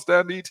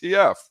 closed-end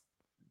ETF.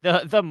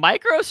 The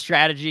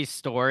MicroStrategy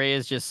story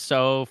is just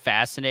so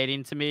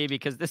fascinating to me,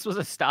 because this was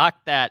a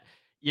stock that,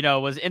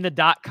 was in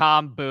the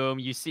 .com boom.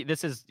 You see,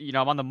 this is,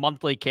 I'm on the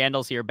monthly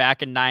candles here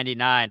back in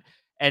 99.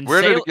 And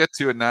where did it get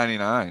to in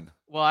 99?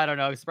 Well, I don't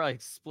know. It's probably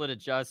split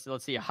adjusted.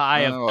 Let's see, a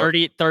high of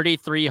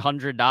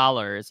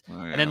 $3,300.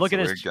 And then look at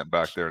this. Getting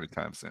back there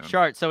anytime soon.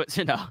 Chart. So it's,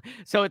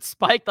 so it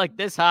spiked like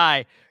this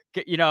high,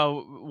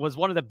 was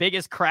one of the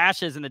biggest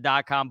crashes in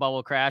the .com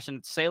bubble crash.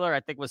 And Saylor,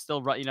 I think, was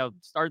still,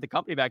 started the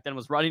company back then,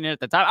 was running it at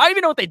the time. I don't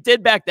even know what they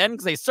did back then,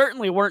 because they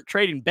certainly weren't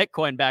trading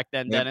Bitcoin back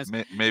then, Dennis.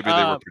 Maybe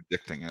they were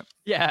predicting it.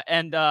 Yeah.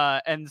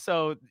 And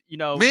so,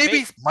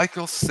 maybe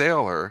Michael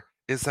Saylor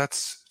is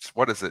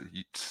what is it?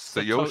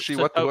 Satoshi?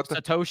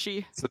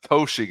 Satoshi?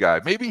 Satoshi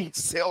guy. Maybe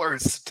Saylor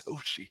is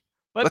Satoshi.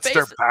 But let's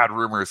start bad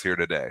rumors here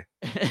today.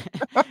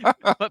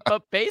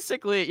 but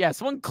basically, yeah,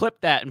 someone clip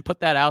that and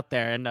put that out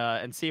there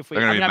and see if we.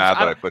 They're gonna be mad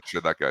that I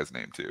butchered that guy's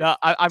name too.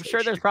 I'm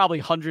sure there's probably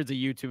hundreds of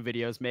YouTube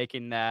videos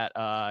making that.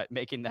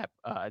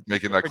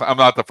 I'm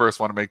not the first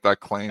one to make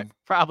that claim.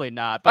 Probably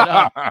not,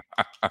 but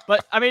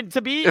but I mean,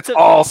 it's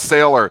all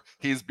Saylor.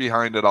 He's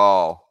behind it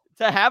all.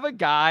 To have a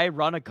guy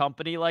run a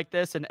company like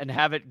this and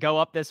have it go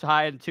up this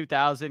high in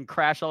 2000,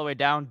 crash all the way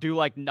down, do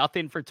like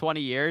nothing for 20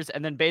 years,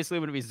 and then basically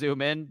when we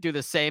zoom in, do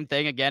the same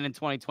thing again in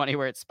 2020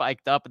 where it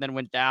spiked up and then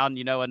went down,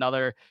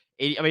 another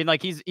 80. I mean,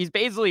 like he's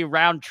basically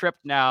round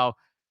tripped now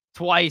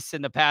twice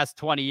in the past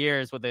 20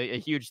 years with a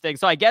huge thing.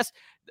 So I guess,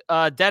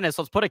 Dennis,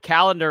 let's put a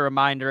calendar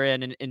reminder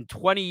in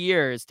 20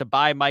 years to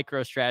buy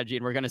MicroStrategy,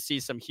 and we're going to see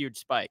some huge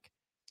spike.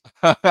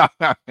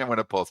 I'm going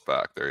to pulse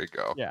back. There you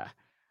go. Yeah.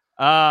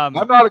 I'm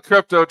not a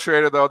crypto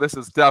trader, though. This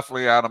is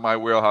definitely out of my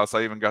wheelhouse.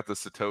 I even got the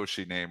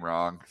Satoshi name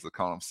wrong because I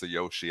call him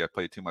Sayoshi. I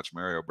play too much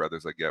Mario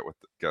Brothers, I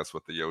guess,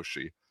 with the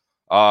Yoshi.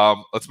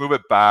 Let's move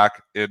it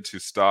back into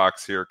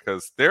stocks here,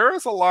 because there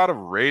is a lot of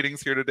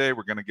ratings here today.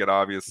 We're going to get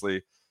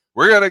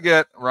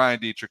Ryan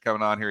Dietrich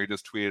coming on here. He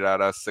just tweeted at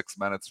us 6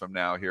 minutes from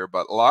now here,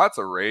 but lots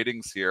of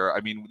ratings here.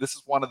 I mean, this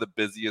is one of the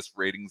busiest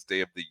ratings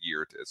day of the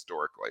year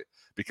historically,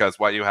 because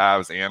what you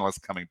have is analysts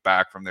coming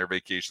back from their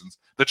vacations,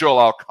 the Joel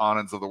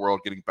Elconins of the world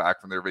getting back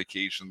from their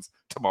vacations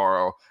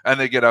tomorrow, and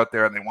they get out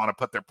there and they want to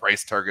put their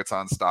price targets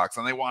on stocks,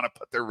 and they want to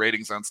put their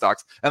ratings on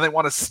stocks, and they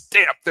want to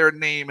stamp their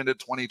name into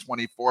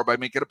 2024 by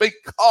making a big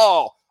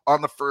call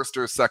on the first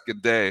or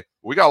second day.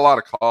 We got a lot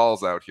of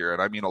calls out here,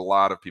 and I mean a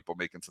lot of people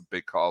making some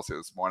big calls here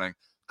this morning.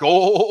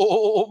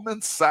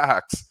 Goldman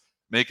Sachs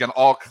making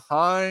all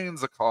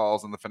kinds of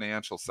calls in the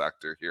financial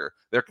sector here.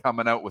 They're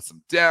coming out with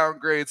some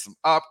downgrades, some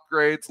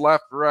upgrades,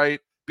 left, right.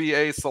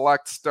 BA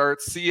Select Start,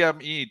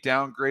 CME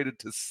downgraded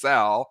to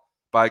sell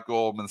by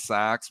Goldman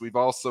Sachs. We've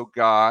also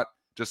got,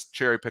 just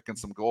cherry picking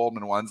some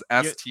Goldman ones,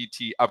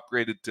 STT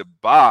upgraded to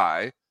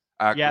buy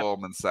at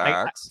Goldman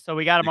Sachs. So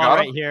we got them all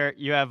right here.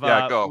 You have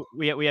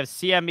we have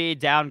CME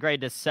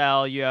downgrade to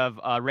sell. You have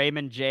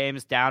Raymond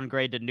James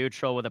downgrade to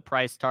neutral with a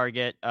price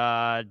target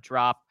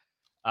drop.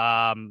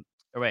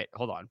 Wait,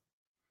 hold on.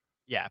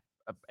 Yeah,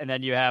 and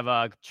then you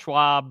have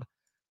Schwab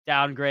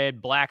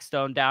downgrade,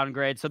 Blackstone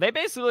downgrade. So they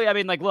basically, I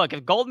mean, like, look,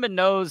 if Goldman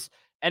knows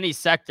any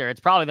sector, it's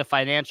probably the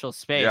financial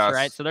space,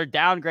 right? So they're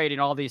downgrading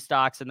all these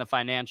stocks in the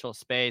financial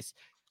space.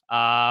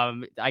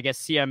 I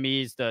guess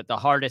CME's the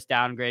hardest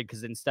downgrade,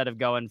 because instead of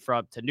going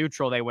to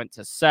neutral, they went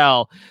to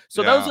sell.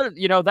 So those are,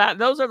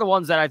 those are the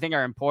ones that I think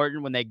are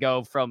important when they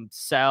go from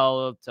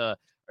sell to,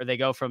 or they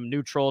go from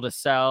neutral to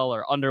sell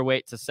or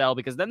underweight to sell,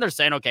 because then they're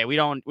saying, okay, we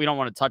don't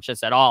want to touch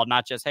this at all.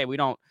 Not just, hey, we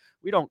don't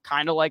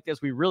kind of like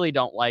this. We really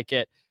don't like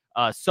it.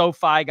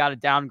 SoFi got a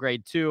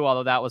downgrade too,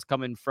 although that was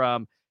coming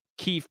from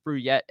Keefe,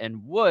 Bruyette,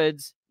 and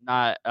Woods,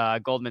 not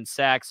Goldman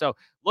Sachs. So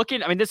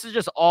this is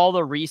just all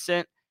the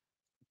recent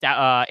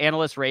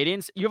analyst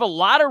ratings. You have a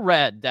lot of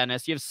red,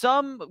 Dennis. You have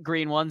some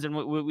green ones, and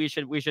we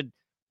should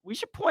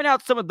point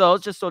out some of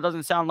those just so it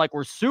doesn't sound like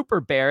we're super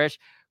bearish.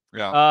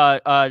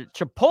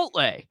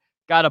 Chipotle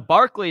got a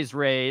Barclays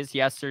raise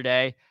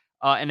yesterday,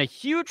 and a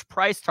huge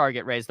price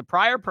target raise. The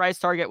prior price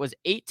target was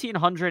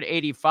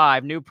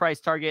 $1,885. New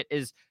price target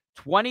is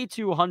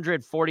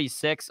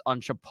 $2,246 on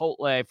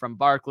Chipotle from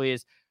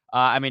Barclays.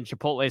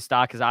 Chipotle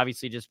stock has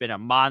obviously just been a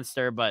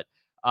monster, but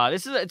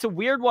It's a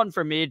weird one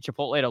for me,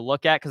 Chipotle, to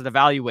look at because the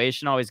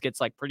valuation always gets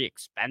like pretty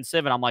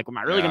expensive, and I'm like, am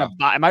I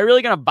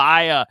really gonna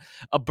buy a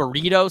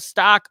burrito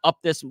stock up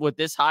with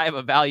this high of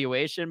a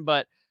valuation?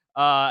 But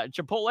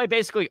Chipotle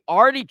basically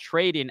already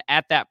trading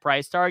at that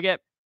price target,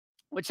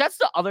 which that's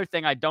the other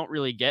thing I don't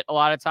really get a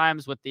lot of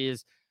times with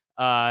these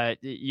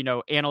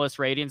analyst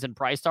ratings and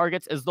price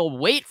targets is they'll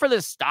wait for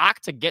the stock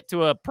to get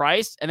to a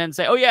price and then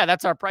say, oh yeah,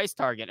 that's our price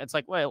target. It's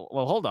like, well,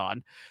 hold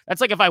on. That's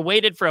like if I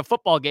waited for a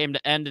football game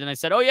to end and I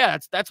said, oh yeah,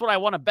 that's what I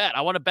want to bet.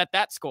 I want to bet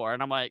that score.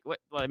 And I'm like, what?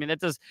 Well, I mean,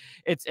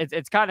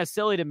 it's kind of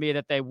silly to me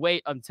that they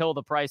wait until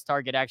the price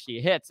target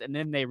actually hits and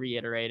then they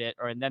reiterate it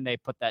and then they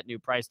put that new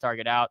price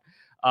target out.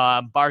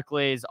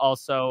 Barclays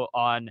also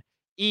on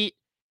Eat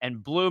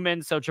and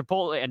Bloomin', so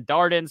Chipotle and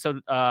Darden. So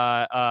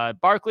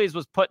Barclays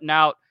was putting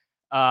out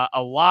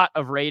a lot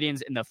of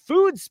ratings in the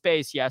food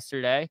space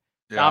yesterday.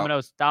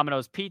 Yeah.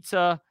 Domino's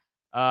Pizza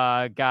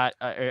got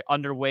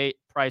underweight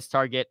price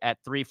target at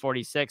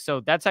 346.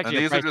 So that's actually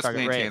and these are just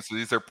maintained. Rate. So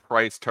these are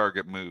price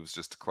target moves,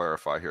 just to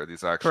clarify here.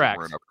 These actually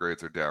weren't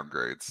upgrades or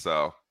downgrades.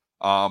 So,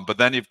 but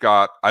then you've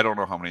got, I don't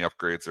know how many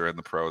upgrades are in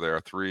the Pro there.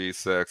 3,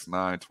 6,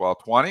 9, 12,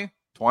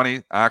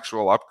 20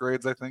 actual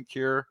upgrades, I think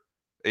here.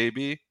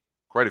 AB,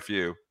 quite a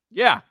few.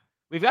 Yeah,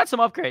 we've got some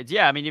upgrades.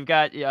 Yeah, I mean, you've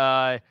got you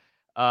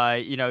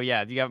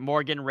got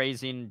Morgan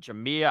raising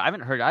Jamia. I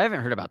haven't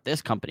heard about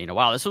this company in a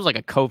while. This was like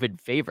a COVID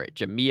favorite,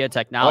 Jamia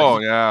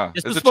Technology. Oh yeah,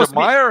 is it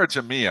Jamia or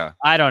Jamia?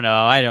 I don't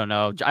know. I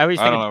always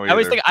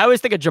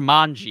think of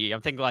Jumanji.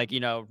 I'm thinking like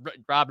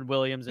Robin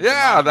Williams. And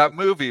yeah, Jumanji. That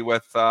movie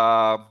with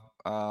well,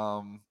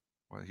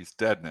 he's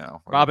dead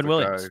now. Robin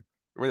Williams.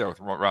 Yeah, with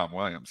Robin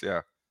Williams.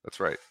 Yeah, that's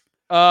right.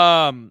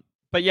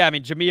 But yeah, I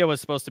mean, Jamia was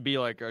supposed to be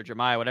like, or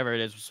Jemiah, whatever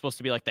it is, was supposed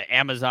to be like the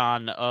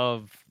Amazon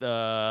of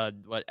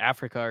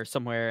Africa or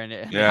somewhere.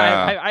 And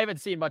I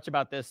haven't seen much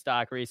about this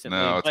stock recently.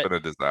 No, it's been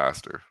a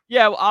disaster.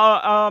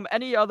 Yeah.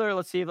 Any other?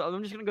 Let's see.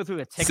 I'm just gonna go through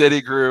the ticker.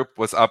 Citigroup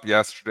was up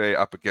yesterday,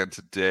 up again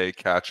today,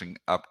 catching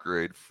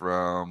upgrade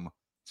from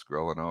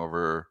scrolling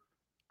over.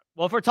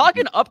 Well, if we're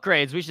talking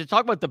upgrades, we should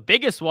talk about the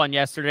biggest one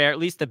yesterday, or at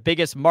least the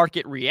biggest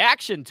market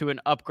reaction to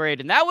an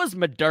upgrade, and that was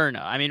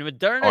Moderna. I mean,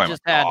 Moderna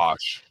that was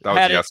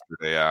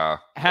yesterday. Yeah,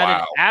 had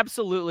an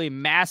absolutely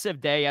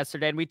massive day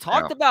yesterday, and we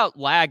talked about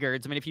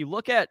laggards. I mean, if you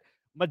look at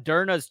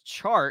Moderna's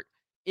chart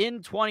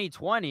in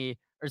 2020,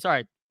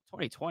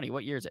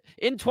 what year is it?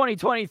 In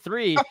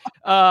 2023,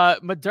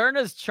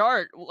 Moderna's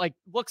chart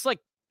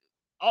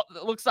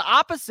looks the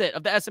opposite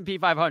of the S&P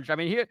 500. I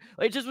mean, here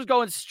it just was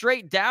going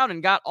straight down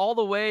and got all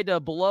the way to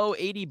below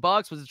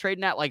 $80, was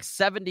trading at like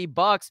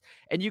 $70.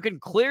 And you can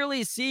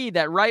clearly see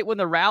that right when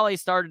the rally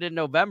started in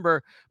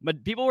November,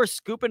 people were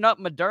scooping up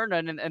Moderna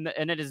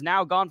and it has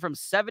now gone from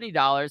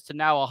 $70 to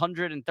now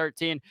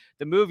 $113.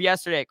 The move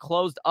yesterday, it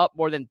closed up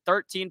more than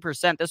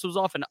 13%. This was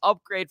off an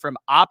upgrade from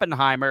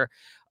Oppenheimer.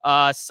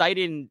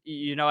 Citing,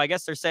 I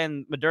guess they're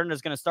saying Moderna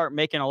is going to start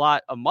making a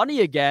lot of money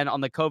again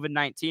on the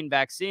COVID-19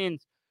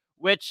 vaccines.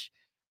 Which,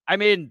 I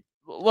mean,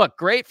 look,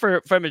 great for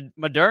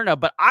Moderna,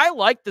 but I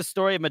like the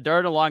story of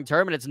Moderna long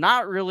term, and it's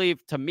not really,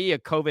 to me, a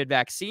COVID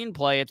vaccine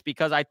play. It's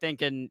because I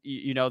think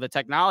the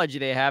technology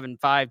they have in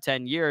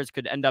 5-10 years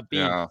could end up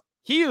being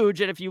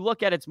huge. And if you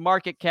look at its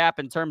market cap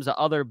in terms of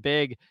other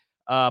big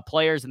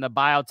players in the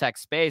biotech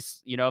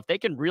space, if they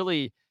can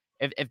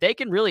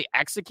really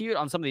execute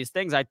on some of these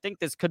things, I think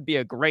this could be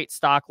a great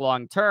stock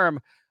long term.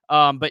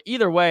 But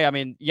either way, I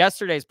mean,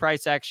 yesterday's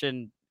price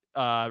action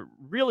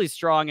really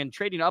strong and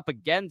trading up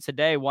again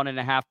today,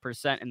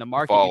 1.5% in the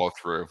market. Follow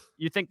through.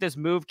 You think this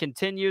move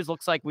continues?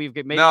 Looks like we've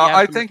maybe. No,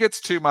 I think it's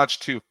too much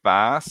too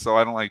fast. So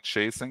I don't like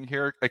chasing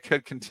here. It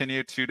could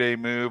continue 2-day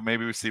move.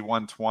 Maybe we see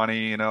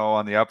 120,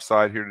 on the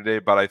upside here today.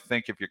 But I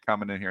think if you're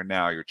coming in here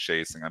now, you're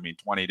chasing. I mean,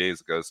 20 days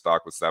ago, the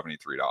stock was $73.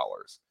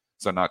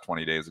 So not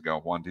 20 days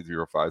ago, 1, 2,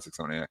 3, 5, 6,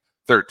 7, 8,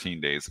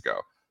 13 days ago.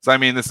 So I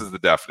mean, this is the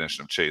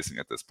definition of chasing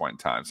at this point in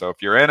time. So if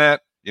you're in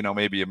it,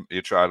 maybe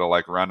you try to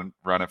like run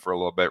it for a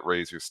little bit,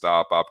 raise your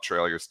stop up,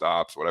 trail your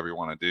stops, whatever you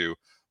want to do.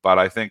 But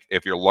I think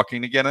if you're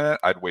looking to get in it,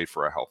 I'd wait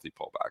for a healthy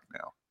pullback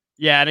now.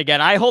 Yeah, and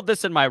again, I hold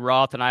this in my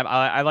Roth, and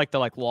I like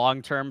the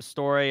long-term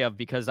story of,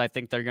 because I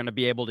think they're going to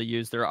be able to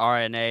use their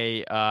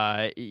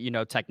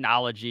RNA,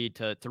 technology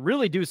to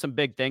really do some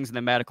big things in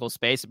the medical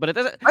space. But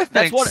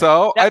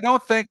I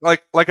don't think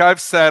like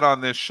I've said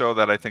on this show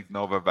that I think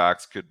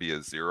Novavax could be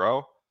a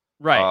zero.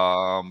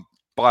 Right.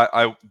 But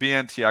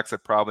BNTX I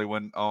probably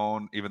wouldn't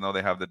own, even though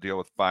they have the deal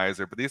with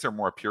Pfizer. But these are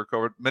more pure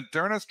COVID.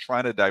 Moderna's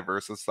trying to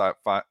diversify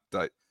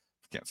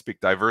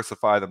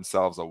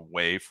themselves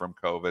away from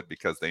COVID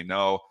because they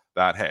know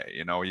that, hey,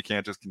 you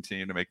can't just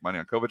continue to make money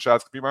on COVID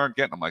shots because people aren't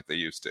getting them like they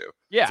used to.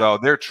 Yeah. So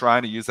they're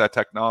trying to use that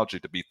technology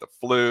to beat the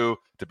flu,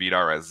 to beat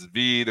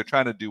RSV. They're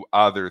trying to do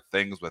other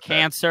things with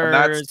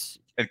cancers.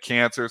 And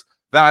cancers.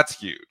 That's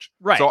huge.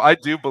 Right. So I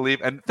do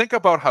believe, and think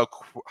about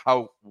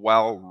how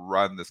well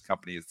run this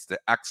company is to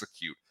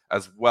execute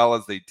as well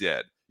as they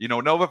did.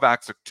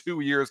 Novavax took 2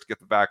 years to get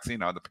the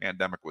vaccine out. The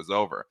pandemic was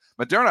over.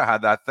 Moderna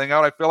had that thing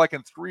out, I feel like,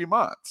 in 3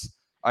 months.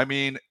 I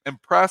mean,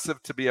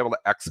 impressive to be able to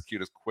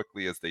execute as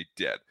quickly as they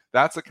did.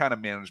 That's the kind of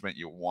management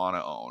you want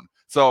to own.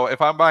 So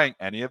if I'm buying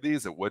any of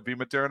these, it would be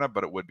Moderna,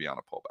 but it would be on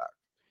a pullback.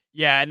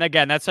 Yeah, and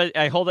again,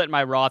 I hold it in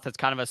my Roth as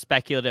kind of a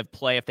speculative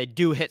play. If they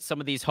do hit some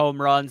of these home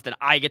runs, then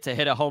I get to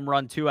hit a home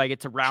run too. I get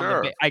to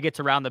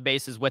round the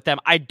bases with them.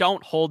 I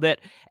don't hold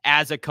it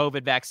as a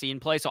COVID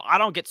vaccine play, so I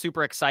don't get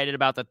super excited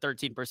about the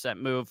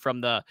 13% move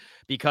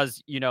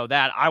because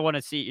that I want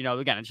to see.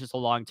 Again, it's just a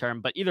long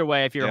term. But either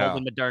way, if you're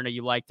holding Moderna,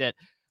 you liked it.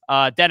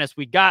 Dennis,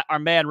 we got our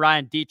man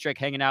Ryan Dietrich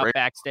hanging out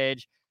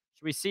backstage.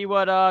 Should we see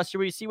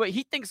what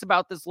he thinks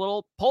about this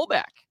little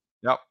pullback?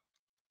 Yep.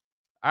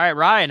 All right,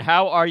 Ryan,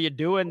 how are you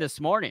doing this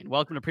morning?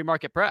 Welcome to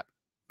Pre-Market Prep.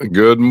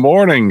 Good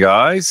morning,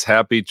 guys.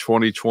 Happy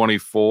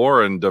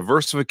 2024 and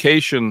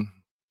diversification.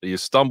 You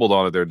stumbled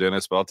on it there,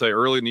 Dennis, but I'll tell you,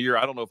 early in the year,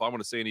 I don't know if I'm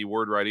going to say any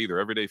word right either.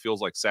 Every day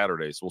feels like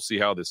Saturday, so we'll see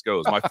how this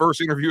goes. My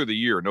first interview of the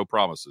year, no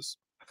promises.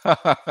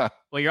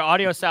 Well, your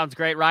audio sounds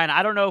great, Ryan.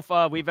 I don't know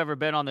if we've ever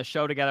been on the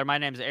show together. My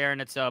name's Aaron.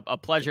 It's a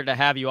pleasure to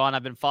have you on.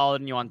 I've been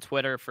following you on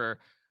Twitter for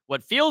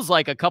what feels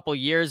like a couple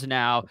years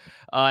now.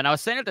 And I was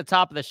saying at the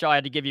top of the show, I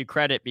had to give you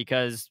credit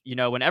because,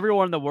 when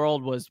everyone in the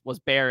world was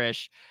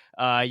bearish,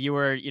 you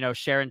were,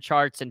 sharing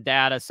charts and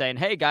data saying,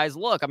 hey guys,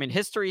 look, I mean,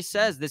 history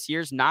says this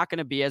year's not going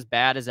to be as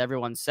bad as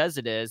everyone says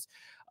it is.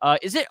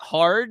 Is it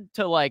hard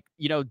to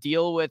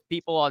deal with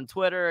people on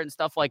Twitter and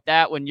stuff like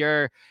that when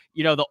you're,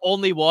 the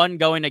only one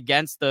going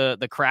against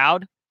the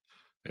crowd?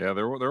 Yeah,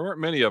 there weren't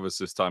many of us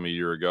this time a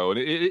year ago, and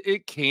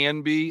it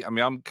can be. I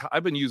mean,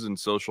 I've been using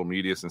social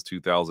media since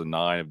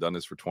 2009. I've done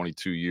this for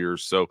 22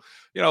 years, so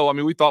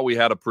we thought we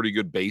had a pretty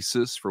good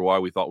basis for why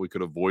we thought we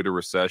could avoid a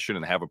recession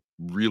and have a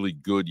really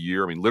good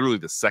year. I mean, literally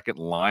the second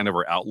line of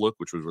our outlook,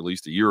 which was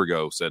released a year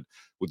ago, said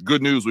with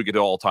good news we could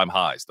hit all-time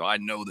highs. Now I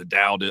know the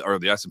Dow did, or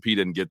the S&P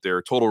didn't get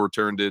there. Total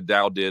return did,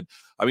 Dow did.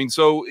 I mean,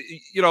 so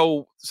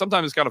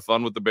sometimes it's kind of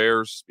fun with the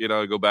bears.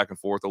 Go back and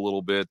forth a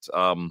little bit.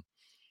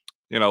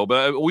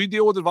 But we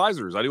deal with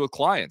advisors. I deal with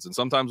clients. And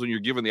sometimes when you're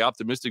given the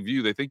optimistic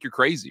view, they think you're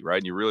crazy, right?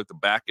 And you really have to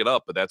back it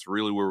up. But that's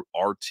really where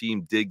our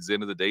team digs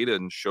into the data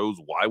and shows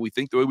why we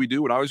think the way we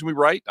do. We're not always going to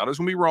be right, not always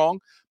going to be wrong,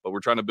 but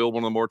we're trying to build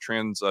one of the more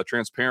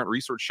transparent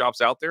research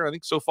shops out there. I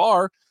think so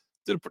far,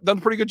 done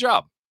a pretty good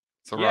job.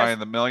 So Ryan,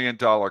 the $1 million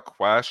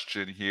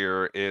question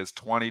here is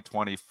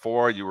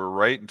 2024. You were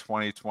right in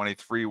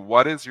 2023.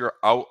 What is your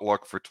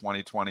outlook for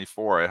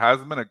 2024? It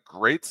hasn't been a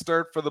great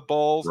start for the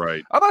Bulls.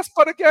 Right.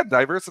 But again,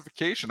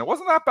 diversification. It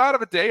wasn't that bad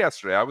of a day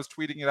yesterday. I was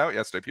tweeting it out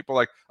yesterday. People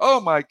were like,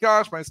 oh my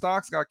gosh, my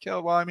stocks got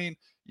killed. Well, I mean,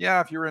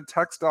 yeah, if you were in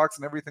tech stocks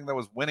and everything that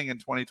was winning in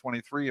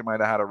 2023, you might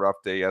have had a rough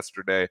day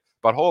yesterday.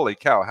 But holy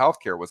cow,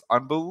 healthcare was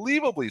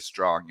unbelievably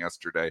strong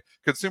yesterday.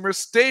 Consumer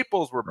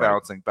staples were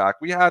bouncing back.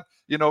 We had,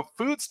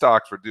 food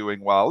stocks were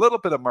doing well. A little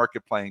bit of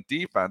market playing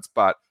defense,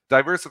 but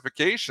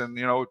diversification,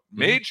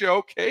 made you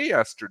okay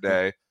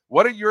yesterday.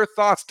 What are your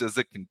thoughts? Does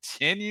it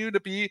continue to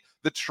be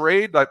the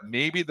trade that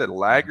maybe the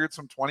laggards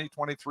from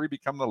 2023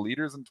 become the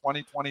leaders in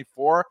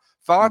 2024?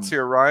 Thoughts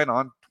here, Ryan,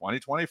 on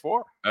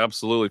 2024?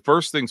 Absolutely.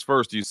 First things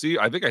first, do you see?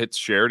 I think I hit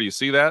share. Do you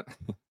see that?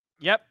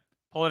 Yep.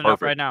 Pulling it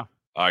up right now.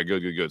 All right,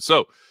 good.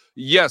 So,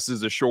 yes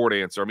is the short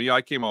answer. I mean, I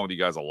came on with you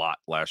guys a lot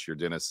last year,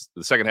 Dennis.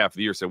 The second half of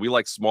the year said we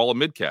like small and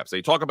mid caps.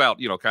 They talk about,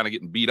 kind of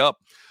getting beat up.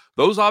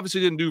 Those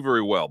obviously didn't do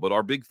very well, but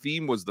our big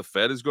theme was the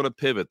Fed is going to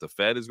pivot. The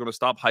Fed is going to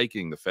stop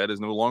hiking. The Fed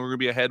is no longer going to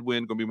be a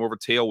headwind, going to be more of a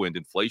tailwind.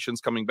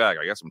 Inflation's coming back.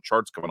 I got some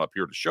charts coming up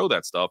here to show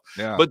that stuff.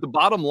 Yeah. But the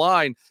bottom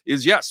line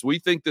is, yes, we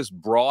think this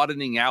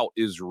broadening out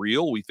is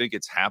real. We think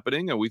it's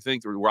happening, and we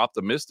think we're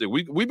optimistic.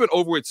 We've been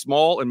overweight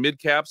small and mid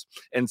caps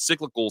and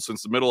cyclical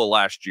since the middle of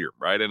last year,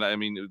 right? And I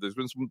mean, there's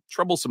been some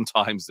troublesome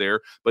times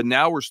there, but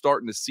now we're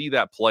starting to see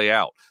that play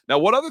out. Now,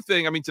 one other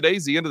thing, I mean,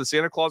 today's the end of the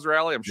Santa Claus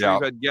rally. I'm sure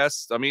you've had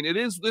guests. I mean,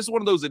 this is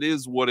one of those, it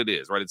is what it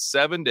is, right? It's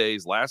 7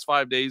 days, last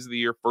 5 days of the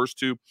year, first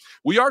two.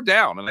 We are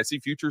down, and I see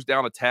futures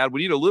down a tad. We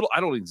need a little, I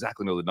don't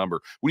exactly know the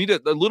number. We need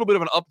a little bit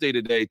of an update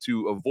today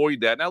to avoid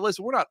that. Now,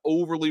 listen, we're not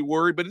overly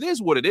worried, but it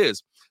is what it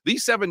is.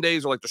 These 7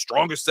 days are like the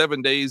strongest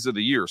 7 days of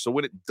the year. So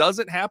when it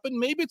doesn't happen,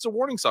 maybe it's a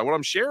warning sign. What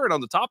I'm sharing on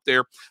the top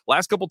there,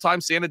 last couple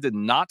times Santa did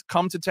not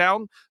come to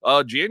town.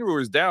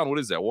 January is down. What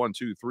is that? 1,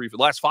 2, 3, for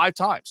the last 5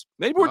 times.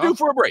 Maybe we're due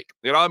for a break.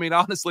 I mean,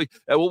 honestly,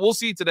 we'll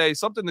see today.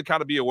 Something to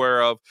kind of be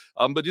aware of.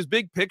 But just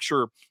big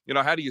picture,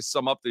 how do you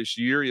sum up this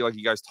year? Like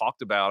you guys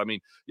talked about. I mean,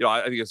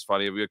 I think it's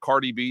funny. We had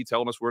Cardi B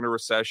telling us we're in a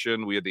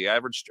recession. We had the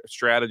average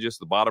strategist,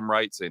 the bottom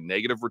right, saying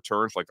negative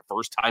returns for like the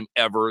first time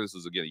ever. This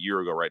is again a year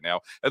ago right now.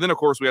 And then of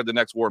course we had the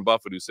next Warren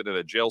Buffett who's sitting in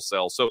a jail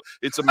cell. So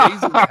it's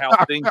amazing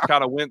how things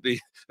kind of went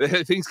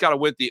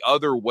the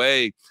other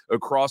way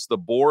across the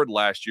board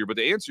last year. But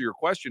to answer your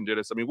question,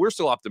 Dennis, I mean, we're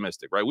still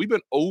optimistic, right? We've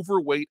been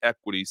overweight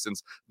equity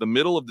since the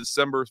middle of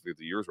December, the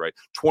year's right,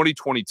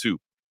 2022.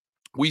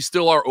 We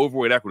still are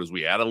overweight equities.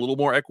 We added a little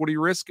more equity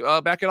risk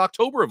back in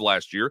October of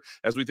last year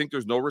as we think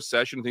there's no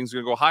recession. Things are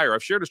going to go higher.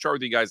 I've shared this chart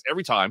with you guys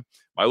every time.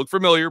 Might look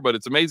familiar, but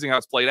it's amazing how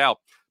it's played out.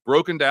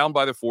 Broken down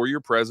by the 4-year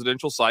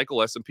presidential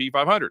cycle, S&P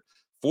 500.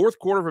 Fourth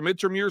quarter of a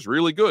midterm year is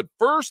really good.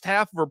 First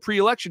half of a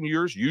pre-election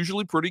year is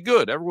usually pretty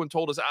good. Everyone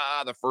told us,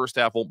 the first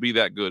half won't be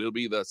that good. It'll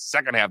be the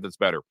second half that's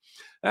better.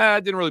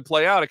 It didn't really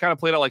play out. It kind of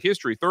played out like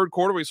history. Third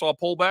quarter, we saw a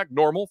pullback,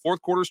 normal.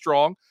 Fourth quarter,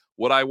 strong.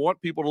 What I want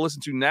people to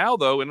listen to now,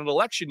 though, in an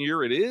election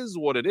year, it is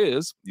what it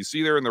is. You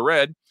see there in the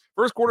red.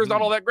 First quarter is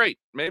not all that great.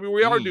 Maybe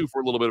we are due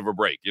for a little bit of a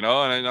break, and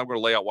I'm going to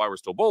lay out why we're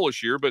still bullish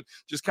here, but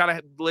just kind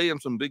of lay in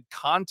some big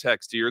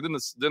context here.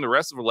 Then the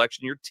rest of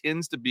election year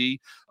tends to be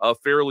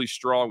fairly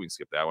strong. We can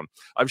skip that one.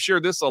 I've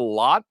shared this a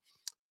lot.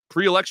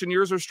 Pre-election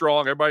years are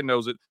strong. Everybody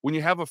knows it. When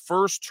you have a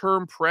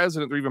first-term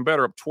president, they're even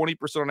better, up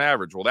 20% on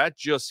average. Well, that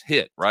just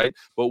hit, right?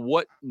 But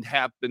what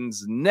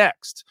happens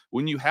next?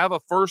 When you have a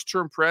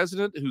first-term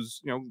president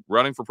who's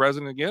running for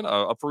president again,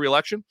 up for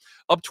re-election,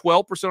 up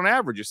 12% on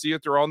average. You see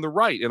it there on the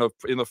right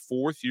in the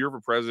fourth year of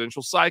a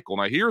presidential cycle.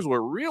 Now, here's what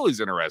really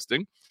is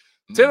interesting.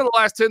 10 of the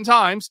last 10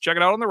 times, check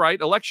it out on the right,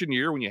 election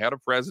year, when you had a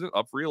president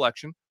up for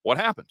re-election, what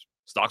happened?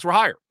 Stocks were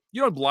higher.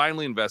 You don't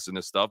blindly invest in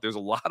this stuff. There's a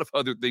lot of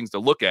other things to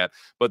look at.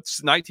 But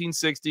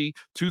 1960,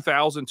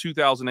 2000,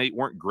 2008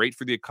 weren't great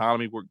for the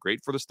economy, weren't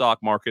great for the stock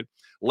market.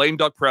 Lame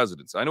duck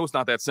presidents. I know it's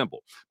not that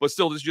simple, but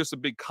still, this is just a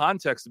big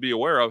context to be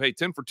aware of. Hey,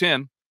 10 for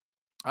 10.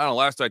 I don't know.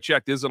 Last I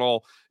checked, isn't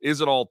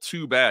all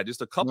too bad.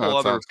 Just a couple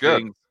other things.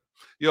 Good.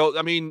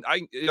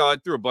 I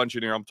threw a bunch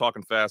in here. I'm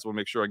talking fast. We'll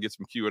make sure I get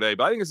some Q&A,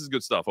 but I think this is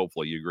good stuff.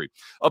 Hopefully you agree.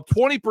 Up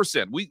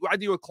 20%. I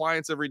deal with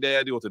clients every day.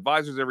 I deal with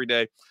advisors every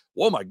day.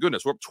 Oh my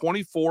goodness. We're up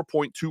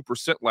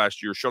 24.2%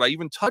 last year. Should I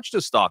even touch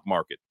the stock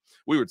market?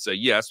 We would say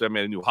yes. I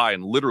made a new high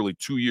in literally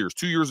 2 years.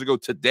 2 years ago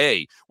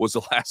today was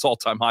the last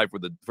all-time high for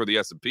the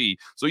S&P.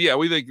 So yeah,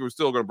 we think we're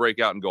still going to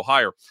break out and go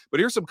higher. But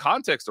here's some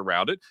context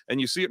around it,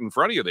 and you see it in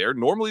front of you there.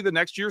 Normally the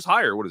next year's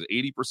higher. What is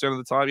it, 80% of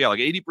the time? Yeah, like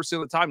 80%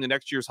 of the time the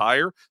next year's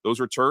higher.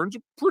 Those returns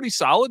are pretty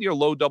solid.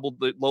 Low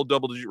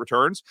double-digit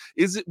returns.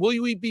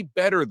 Will we be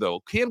better though?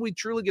 Can we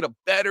truly get a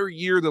better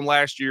year than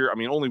last year? I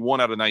mean, only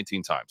 1 out of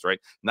 19 times, right?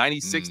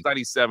 96,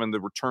 97,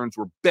 the returns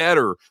were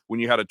better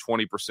when you had a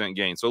 20%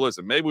 gain. So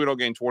listen, maybe we don't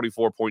gain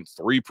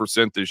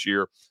 24.3% this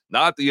year.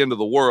 Not the end of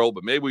the world,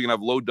 but maybe we can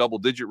have low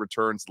double-digit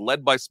returns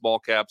led by small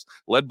caps,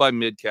 led by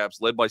mid caps,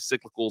 led by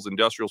cyclicals,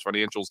 industrials,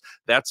 financials.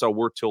 That's how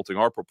we're tilting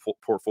our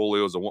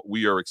portfolios and what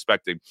we are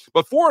expecting.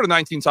 But 4 out of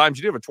 19 times,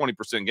 you did have a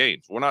 20%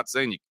 gain. So we're not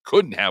saying you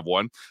couldn't have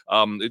one.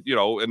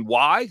 And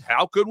why?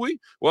 How could we?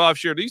 Well, I've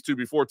shared these two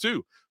before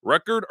too.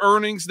 Record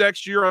earnings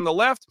next year on the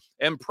left,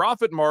 and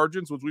profit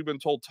margins, which we've been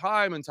told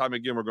time and time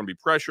again, we're going to be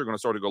pressure, going to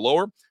start to go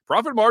lower.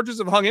 Profit margins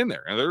have hung in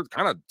there, and they're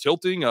kind of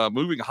tilting,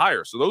 moving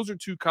higher. So those are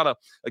two kind of,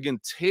 again,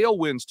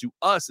 tailwinds to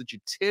us that you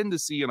tend to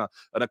see in an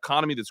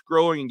economy that's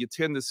growing, and you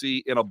tend to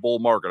see in a bull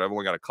market. I've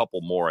only got a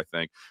couple more, I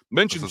think.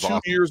 Mentioned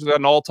 2 years at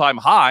an all-time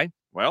high.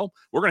 Well,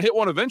 we're going to hit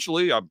one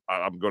eventually. I'm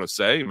going to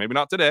say, maybe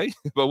not today,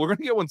 but we're going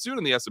to get one soon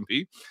in the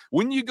S&P.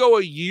 When you go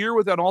a year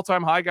with an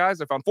all-time high, guys,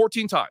 I found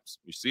 14 times.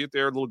 You see it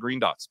there, little green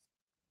dots.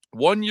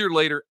 1 year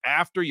later,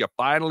 after you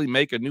finally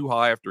make a new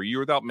high, after a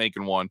year without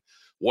making one,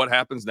 what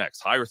happens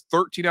next? Higher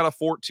 13 out of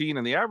 14,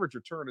 and the average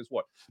return is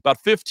what? About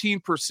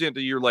 15%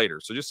 a year later.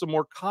 So just some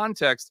more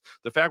context.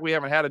 The fact we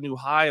haven't had a new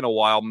high in a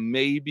while,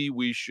 maybe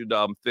we should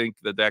think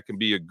that can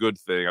be a good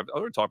thing. I've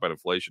already talked about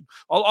inflation.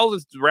 I'll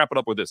just wrap it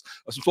up with this.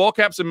 Small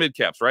caps and mid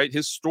caps, right?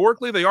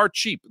 Historically, they are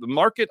cheap. The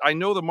market, I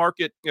know the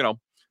market,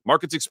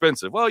 market's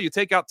expensive. Well, you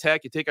take out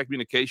tech, you take out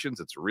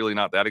communications, it's really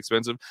not that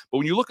expensive. But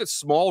when you look at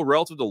small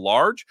relative to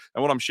large,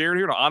 and what I'm sharing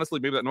here, now, honestly,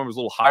 maybe that number is a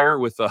little higher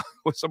with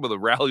some of the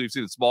rally you've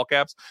seen in small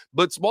caps,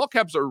 but small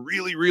caps are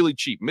really, really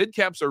cheap. Mid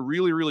caps are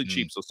really, really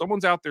cheap. So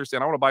someone's out there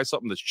saying, I want to buy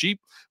something that's cheap.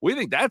 We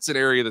think that's an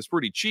area that's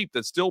pretty cheap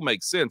that still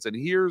makes sense. And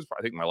here's,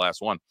 I think, my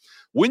last one.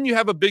 When you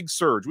have a big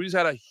surge, we just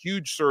had a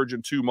huge surge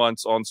in 2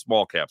 months on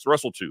small caps.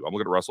 Russell 2, I'm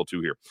looking at Russell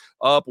 2 here.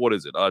 Up, what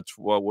is it?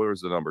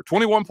 Where's the number?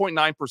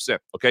 21.9%,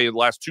 okay, in the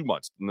last 2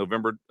 months.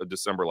 November,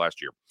 December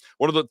last year.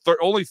 One of the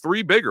only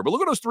 3 bigger, but look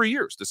at those 3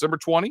 years. December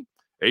 20,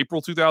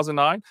 April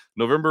 2009,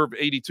 November of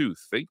 82.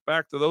 Think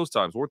back to those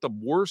times. We're at the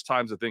worst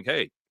times to think,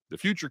 hey, the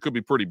future could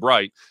be pretty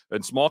bright,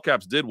 and small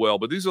caps did well,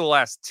 but these are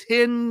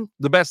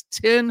the best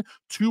 10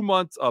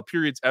 2-month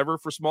periods ever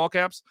for small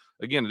caps.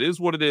 Again, it is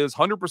what it is.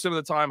 100% of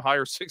the time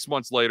higher 6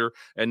 months later,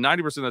 and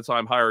 90% of the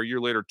time higher a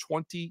year later,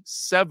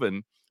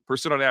 27%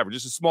 on average.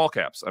 This is small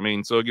caps. I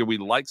mean, so again, we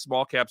like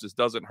small caps. This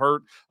doesn't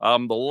hurt. The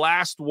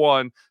last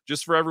one,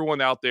 just for everyone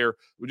out there,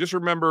 we just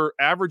remember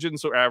average isn't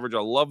so average.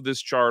 I love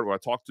this chart. When I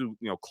talk to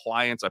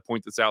clients, I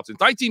point this out. Since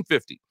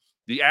 1950,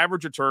 the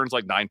average return's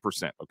like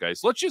 9%. Okay,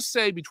 so let's just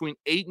say between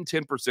 8 and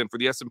 10% for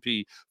the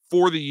S&P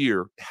for the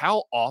year.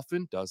 How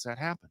often does that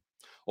happen?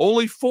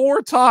 Only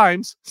 4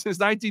 times since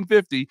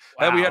 1950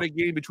 have we had a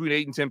gain between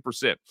 8 and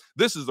 10%.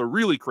 This is a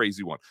really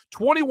crazy one.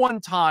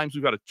 21 times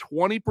we've had a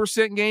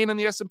 20% gain in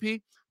the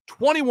S&P.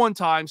 21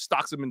 times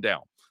stocks have been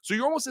down. So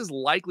you're almost as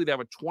likely to have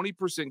a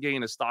 20%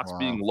 gain of stocks Wow.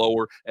 being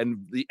lower, and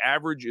the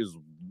average is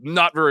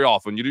not very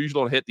often. You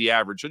usually don't hit the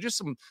average. So just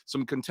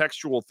some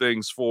contextual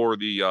things for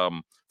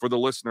the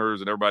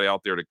listeners and everybody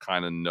out there to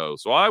kind of know.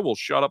 So I will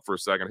shut up for a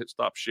second, hit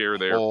stop share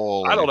there.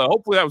 I don't know.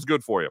 Hopefully that was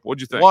good for you.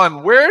 What'd you think?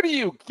 One, where do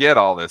you get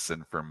all this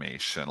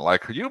information?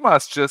 Like, you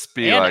must just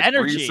be And like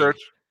energy. research.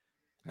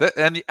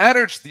 And the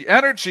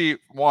energy,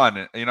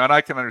 one, and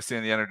I can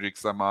understand the energy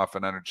because I'm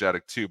often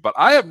energetic too, but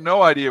I have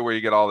no idea where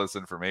you get all this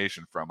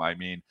information from. I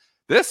mean,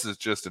 this is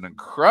just an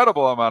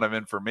incredible amount of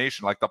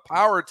information. Like the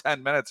power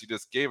 10 minutes you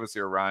just gave us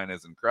here, Ryan,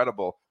 is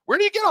incredible. Where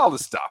do you get all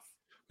this stuff?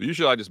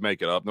 Usually I just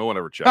make it up. No one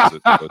ever checks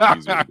it. So it's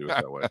easier to do it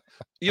that way.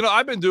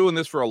 I've been doing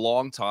this for a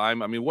long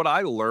time. I mean, what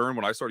I learned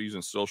when I started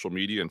using social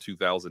media in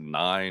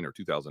 2009 or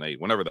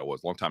 2008, whenever that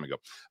was, a long time ago,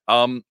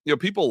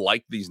 people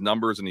like these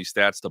numbers and these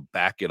stats to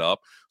back it up.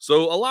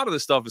 So a lot of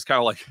this stuff is kind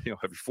of like,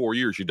 every 4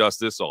 years you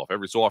dust this off.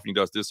 Every so often you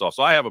dust this off.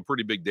 So I have a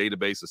pretty big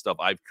database of stuff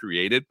I've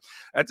created.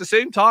 At the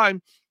same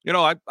time,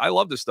 I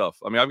love this stuff.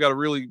 I mean, we've got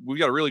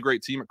a really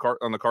great team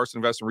on the Carson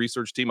Investment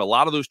Research team. A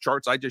lot of those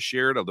charts I just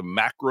shared are the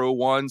macro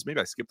ones.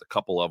 Maybe I skipped a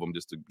couple of them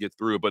just to get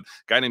through it. But a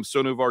guy named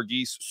Sonu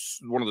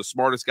Varghese, one of the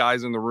smartest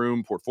guys in the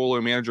room,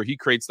 portfolio manager, he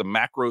creates the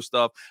macro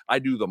stuff. I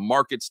do the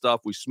market stuff.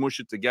 We smush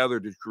it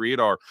together to create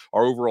our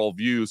overall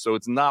view. So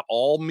it's not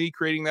all me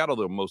creating that,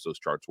 although most of those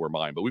charts were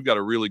mine. But we've got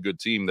a really good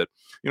team that,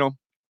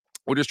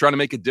 we're just trying to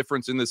make a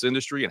difference in this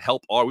industry and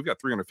help we've got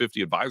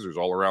 350 advisors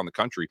all around the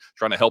country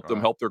trying to help them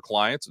help their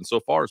clients. And so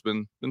far it's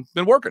been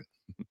working.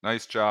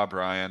 Nice job,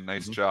 Ryan.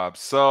 Nice job.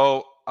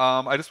 So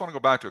I just want to go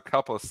back to a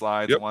couple of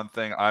slides. Yep. One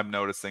thing I'm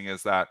noticing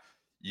is that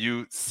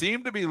you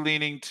seem to be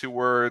leaning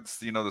towards,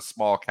 the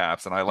small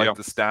caps. And I like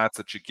the stats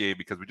that you gave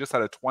because we just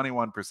had a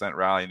 21%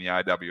 rally in the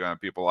IWM.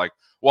 People are like,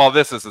 well,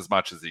 this is as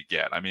much as you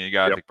get. I mean, you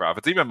got to take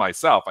profits. Even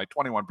myself, like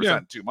 21%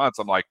 in 2 months.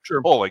 I'm like,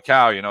 holy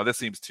cow, this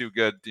seems too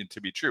good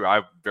to be true.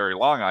 I'm very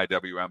long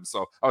IWM.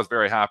 So I was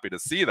very happy to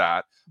see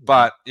that.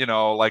 But,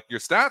 like your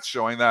stats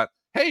showing that,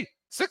 hey,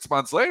 6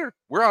 months later,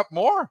 we're up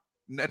more.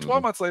 And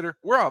 12 months later,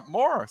 we're up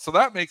more. So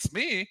that makes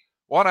me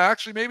want to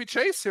actually maybe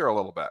chase here a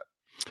little bit.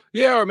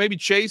 Yeah, or maybe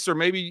chase, or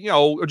maybe,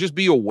 or just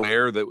be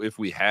aware that if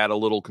we had a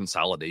little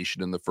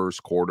consolidation in the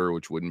first quarter,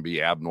 which wouldn't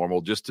be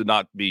abnormal, just to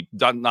not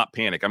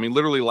panic. I mean,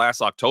 literally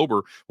last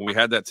October, when we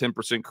had that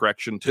 10%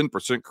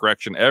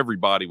 correction,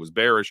 everybody was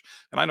bearish.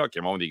 And I know I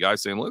came on with you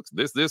guys saying, look,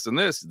 this, and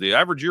this. The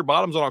average year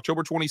bottoms on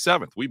October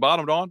 27th. We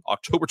bottomed on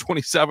October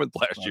 27th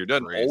last year. It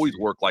doesn't always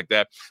work like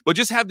that. But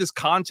just have this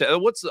content.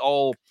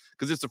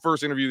 Because it's the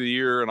first interview of the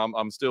year, and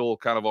I'm still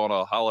kind of on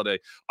a holiday.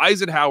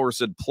 Eisenhower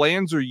said,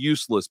 plans are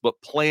useless, but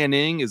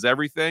planning is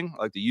everything.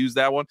 I like to use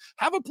that one.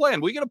 Have a plan.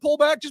 We going to pull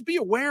back. Just be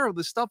aware of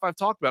the stuff I've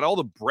talked about. All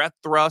the breadth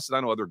thrusts, and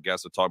I know other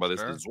guests have talked about this.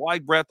 Sure. This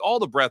wide breadth, all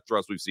the breadth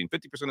thrusts we've seen.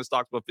 50% of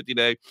stocks above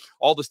 50-day.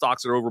 All the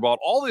stocks that are overbought.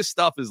 All this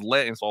stuff is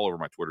it's all over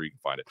my Twitter. You can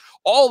find it.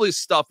 All this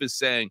stuff is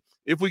saying,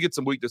 if we get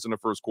some weakness in the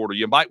first quarter,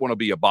 you might want to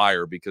be a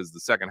buyer because the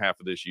second half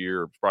of this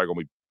year is probably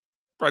going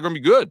to be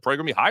good. Probably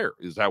going to be higher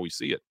is how we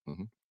see it.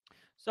 Mm-hmm.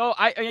 So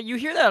you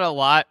hear that a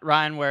lot,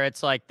 Ryan, where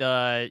it's like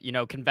the,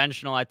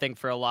 conventional, I think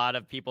for a lot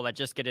of people that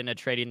just get into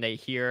trading, they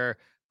hear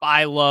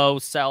buy low,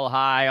 sell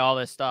high, all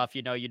this stuff,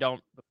 you don't,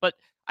 but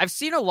I've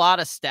seen a lot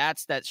of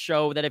stats that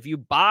show that if you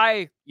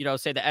buy,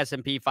 say the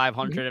S&P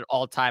 500 at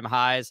all-time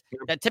highs,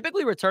 that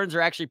typically returns are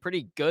actually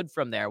pretty good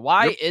from there.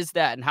 Why is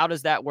that? And how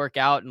does that work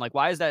out? And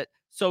why is that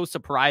so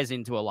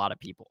surprising to a lot of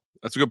people?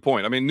 That's a good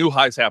point. I mean, new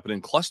highs happen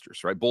in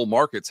clusters, right? Bull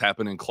markets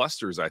happen in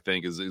clusters, I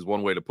think, is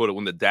one way to put it.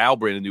 When the Dow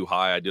brand a new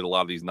high, I did a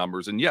lot of these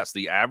numbers. And yes,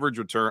 the average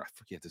return, I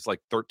forget, it's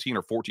like 13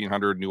 or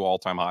 1,400 new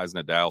all-time highs in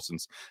the Dow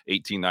since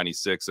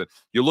 1896. And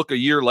you look a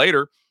year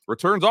later,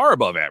 returns are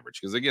above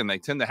average because, again, they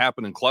tend to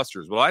happen in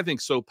clusters. What I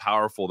think so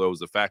powerful, though, is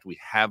the fact we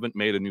haven't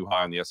made a new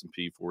high on the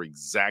S&P for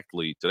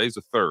exactly, today's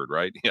the 3rd,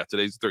 right? Yeah,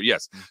 today's the 3rd.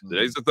 Yes,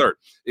 today's the 3rd.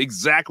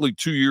 Exactly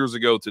 2 years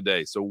ago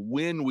today. So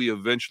when we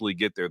eventually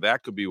get there,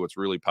 that could be what's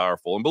really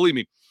powerful. And believe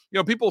me,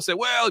 people say,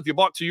 well, if you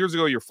bought 2 years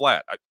ago, you're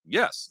flat.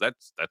 Yes,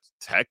 that's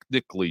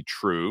technically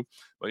true.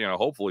 But,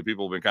 hopefully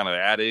people have been kind of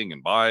adding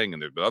and buying,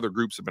 and other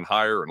groups have been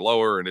higher and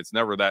lower, and it's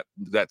never that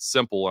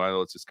simple. And I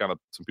know it's just kind of,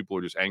 some people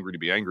are just angry to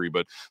be angry,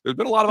 but there's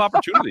been a lot of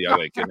opportunity, I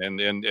think.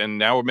 And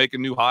now we're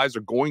making new highs,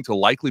 or going to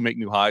likely make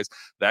new highs.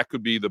 That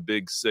could be the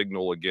big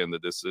signal again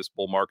that this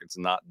bull market's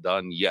not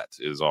done yet,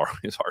 is our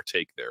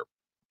take there.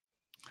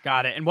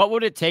 Got it. And what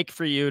would it take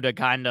for you to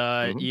kind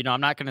of,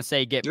 I'm not going to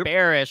say get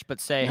bearish, but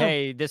say,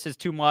 hey, this is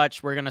too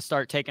much. We're going to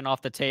start taking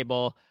off the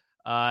table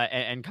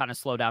and kind of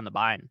slow down the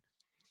buying?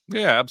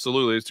 Yeah,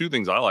 absolutely. There's two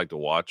things I like to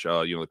watch.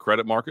 The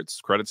credit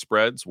markets, credit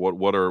spreads.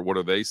 What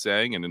are they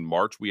saying? And in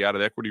March we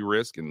added equity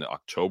risk. In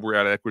October we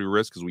added equity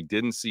risk because we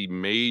didn't see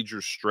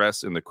major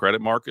stress in the credit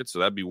market. So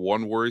that'd be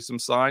one worrisome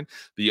sign.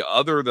 The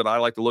other that I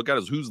like to look at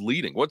is who's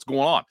leading. What's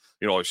going on?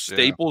 Are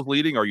staples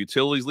leading? Are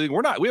utilities leading?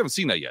 We haven't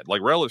seen that yet.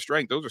 Like relative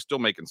strength, those are still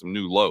making some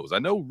new lows. I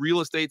know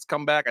real estate's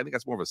come back. I think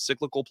that's more of a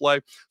cyclical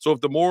play. So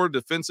if the more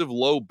defensive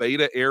low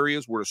beta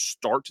areas were to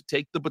start to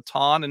take the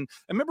baton, and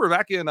remember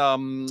back in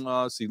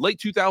late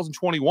 2000.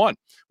 2021.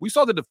 We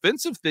saw the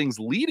defensive things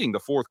leading the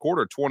fourth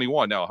quarter of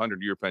 21. Now, a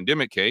 100-year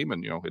pandemic came,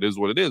 and it is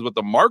what it is. But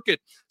the market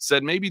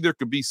said maybe there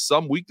could be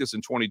some weakness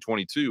in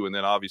 2022, and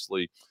then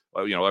obviously,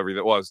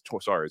 everything was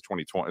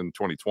 2020 and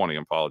 2020.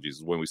 Apologies,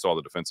 is when we saw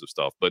the defensive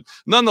stuff. But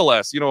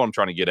nonetheless, what I'm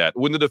trying to get at.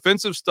 When the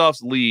defensive stuff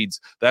leads,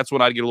 that's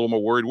when I get a little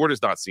more worried. We're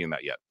just not seeing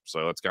that yet.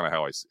 So that's kind of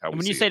how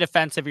when you say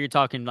defensive, you're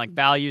talking like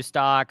value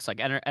stocks, like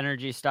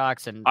energy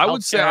stocks, and I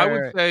would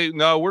say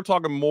no. We're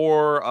talking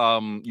more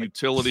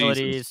utilities,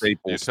 and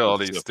staples,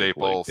 utilities,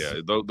 staples. Yeah,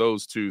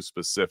 those two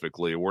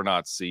specifically. We're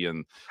not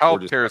seeing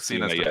healthcare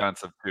seen as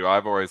defensive too.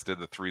 I've always did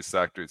the three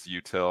sectors: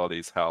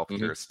 utilities,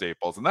 healthcare,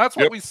 staples, and that's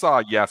what we saw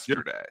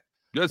yesterday.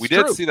 We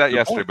did see that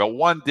yesterday, but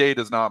one day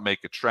does not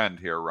make a trend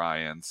here,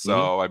 Ryan.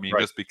 So,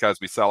 just because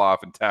we sell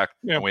off in tech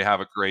and we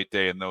have a great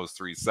day in those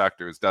three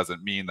sectors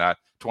doesn't mean that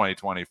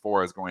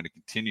 2024 is going to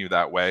continue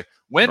that way.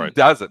 When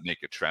does it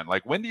make a trend?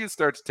 Like, when do you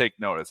start to take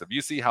notice? If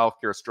you see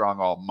healthcare strong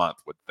all month,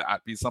 would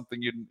that be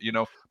something you'd,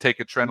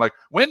 take a trend? Like,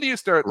 when do you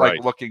start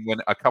looking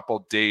when a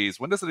couple days,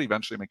 when does it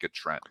eventually make a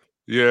trend?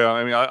 Yeah,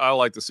 I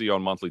like to see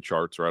on monthly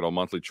charts, right? On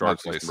monthly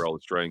charts, some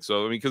relative strength.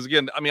 So, because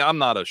again, I'm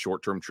not a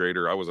short-term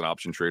trader. I was an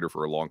option trader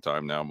for a long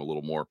time. Now I'm a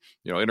little more,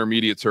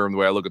 intermediate term, the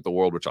way I look at the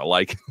world, which I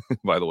like,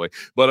 by the way.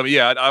 But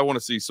I want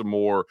to see some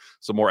more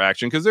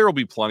action, because there will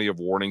be plenty of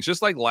warnings.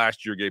 Just like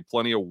last year gave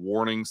plenty of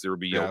warnings. There will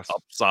be an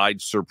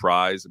upside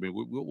surprise.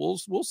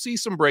 We'll see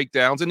some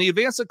breakdowns. And the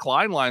advanced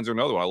decline lines are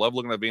another one. I love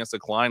looking at advanced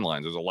decline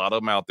lines. There's a lot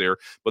of them out there,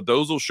 but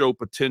those will show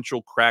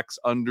potential cracks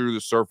under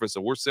the surface.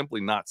 And we're simply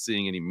not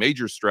seeing any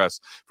major stress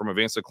from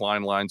advanced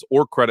decline lines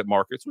or credit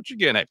markets, which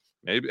again,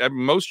 maybe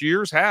most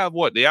years have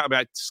what?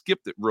 I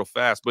skipped it real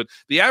fast, but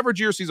the average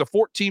year sees a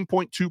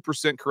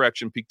 14.2%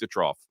 correction peak to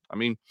trough.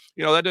 That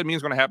doesn't mean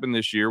it's going to happen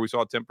this year. We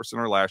saw 10%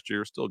 or last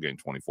year, still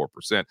gained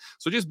 24%.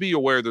 So just be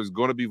aware there's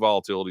going to be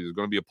volatility. There's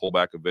going to be a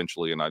pullback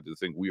eventually. And I do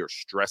think we are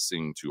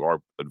stressing to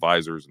our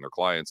advisors and their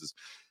clients is,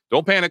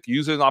 don't panic,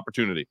 use it as an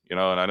opportunity, and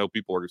I know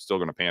people are still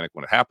going to panic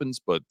when it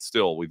happens, but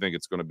still, we think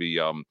it's going to be,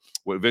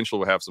 eventually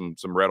we'll have some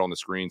red on the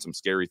screen, some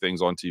scary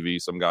things on TV,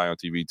 some guy on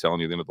TV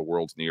telling you the end of the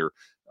world's near.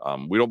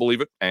 We don't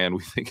believe it, and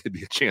we think it'd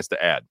be a chance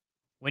to add.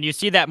 When you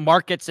see that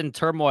markets in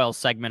turmoil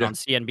segment on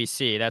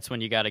CNBC, that's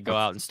when you got to go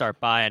out and start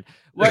buying.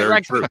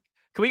 Can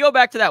we go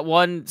back to that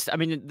one?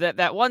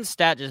 That one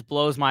stat just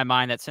blows my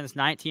mind, that since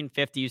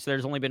 1950, so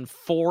there's only been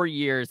 4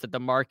 years that the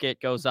market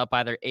goes up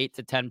either 8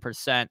 to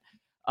 10%.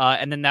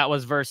 And then that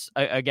was versus,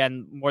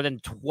 again, more than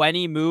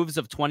 20 moves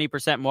of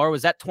 20% more.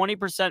 Was that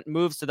 20%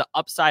 moves to the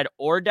upside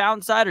or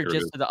downside, or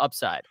just to the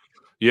upside?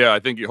 Yeah, I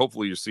think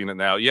hopefully you're seeing it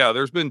now. Yeah,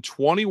 there's been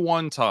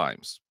 21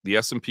 times the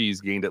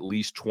S&P's gained at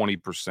least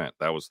 20%.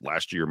 That was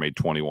last year, made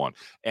 21.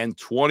 And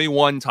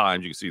 21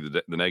 times, you can see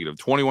the negative,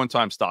 21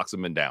 times stocks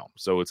have been down.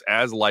 So it's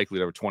as likely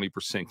to have a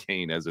 20%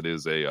 gain as it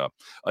is a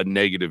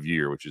negative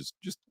year, which is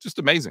just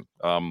amazing.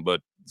 But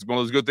it's one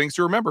of those good things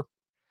to remember.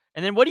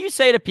 And then what do you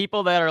say to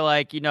people that are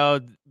like,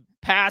 the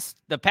past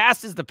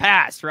is the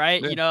past,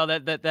 right? Yeah.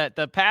 That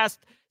the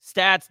past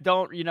stats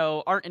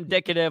aren't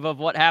indicative of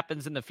what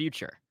happens in the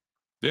future.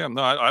 Yeah,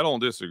 no, I don't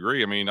disagree.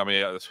 Here you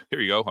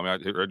go. I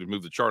just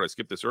moved the chart. I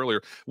skipped this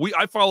earlier.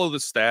 I follow the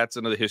stats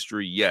and the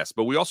history, yes,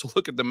 but we also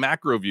look at the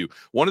macro view.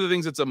 One of the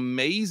things that's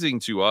amazing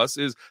to us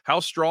is how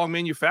strong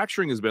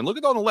manufacturing has been. Look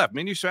at on the left,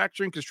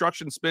 manufacturing,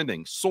 construction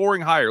spending,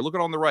 soaring higher. Look at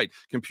on the right,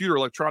 computer,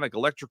 electronic,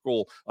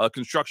 electrical,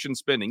 construction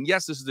spending.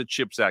 Yes, this is the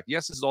CHIPS Act.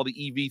 Yes, this is all the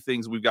EV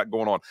things we've got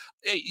going on.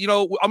 Hey, I'm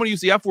going to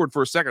use the F word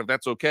for a second, if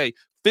that's okay.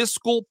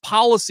 Fiscal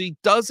policy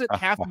doesn't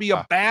have to be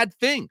a bad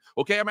thing.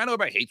 Okay. I know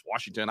everybody hates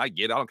Washington. I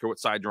get it. I don't care what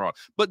side you're on.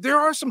 But there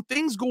are some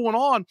things going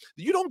on.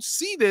 You don't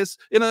see this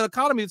in an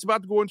economy that's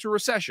about to go into a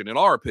recession, in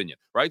our opinion,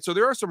 right? So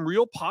there are some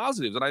real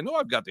positives. And I know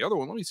I've got the other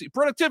one. Let me see.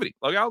 Productivity.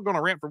 I'm going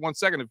to rant for 1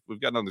 second if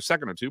we've got another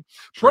second or two.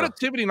 Sure.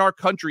 Productivity in our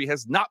country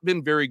has not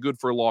been very good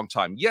for a long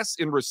time. Yes,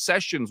 in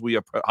recessions, we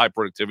have high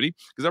productivity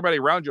because everybody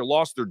around you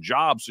lost their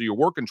jobs, so you're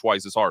working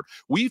twice as hard.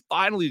 We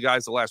finally,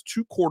 guys, the last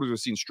 2 quarters have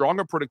seen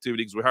stronger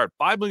productivity because we hired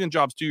 5 million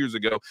jobs 2 years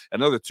ago,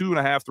 another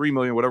 2.5, 3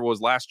 million, whatever it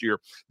was last year.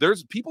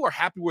 People are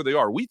happy where they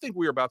are. We think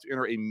we are about to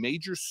enter a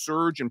major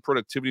surge in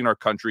productivity in our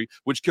country,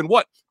 which can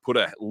put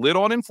a lid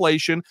on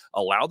inflation,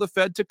 allow the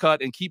Fed to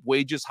cut, and keep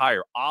wages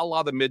higher, a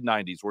la the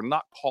mid-90s. We're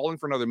not calling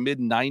for another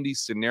mid-90s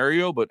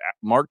scenario, but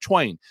Mark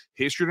Twain,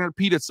 history doesn't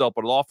repeat itself,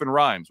 but it often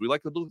rhymes. We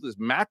like to look at this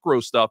macro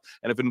stuff,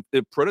 and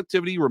if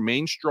productivity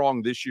remains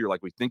strong this year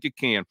like we think it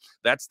can,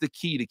 that's the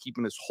key to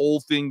keeping this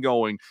whole thing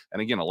going,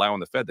 and again, allowing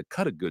the Fed to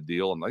cut a good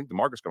deal. And I think the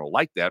market's going to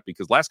like that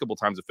because last couple of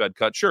times the Fed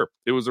cut, sure,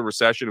 it was a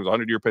recession, it was a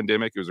 100-year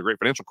pandemic, it was a great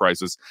financial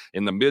crisis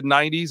in the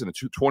mid-90s and mid-90s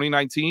to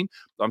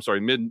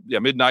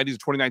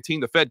 2019,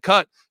 the Fed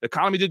cut, the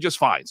economy did just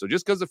fine. So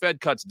just because the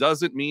Fed cuts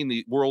doesn't mean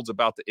the world's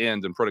about to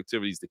end, and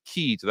productivity is the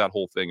key to that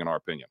whole thing, in our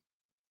opinion.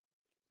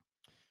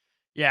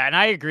 Yeah, and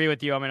I agree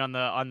with you. On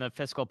the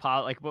fiscal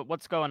policy, like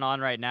what's going on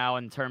right now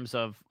in terms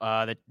of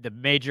the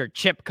major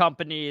chip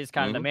companies,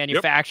 kind of the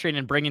manufacturing,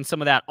 and bringing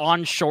some of that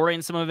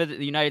onshoring, some of it to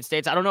the United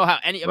States. I don't know how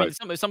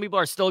some people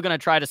are still going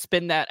to try to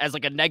spin that as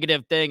like a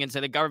negative thing and say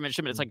the government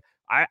shouldn't. It's like,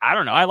 I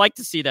don't know. I like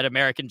to see that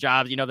American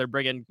jobs, they're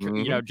bringing,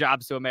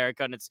 jobs to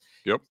America, and it's,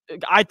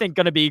 I think,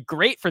 going to be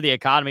great for the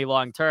economy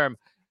long term.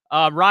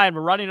 Ryan,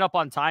 we're running up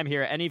on time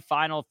here. Any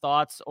final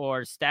thoughts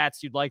or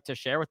stats you'd like to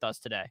share with us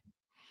today?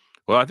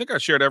 Well, I think I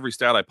shared every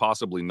stat I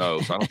possibly know,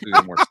 so I don't think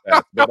any more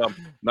stats. But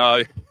no,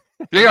 you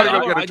gotta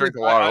go get a drink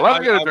of water.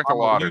 Let me get a drink of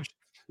water.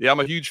 I'm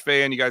a huge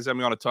fan. You guys had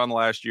me on a ton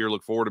last year.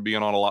 Look forward to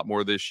being on a lot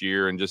more this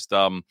year. And just,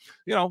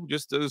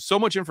 there's so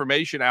much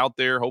information out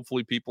there.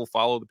 Hopefully people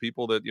follow the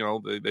people that,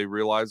 they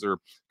realize are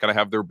kind of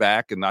have their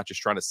back and not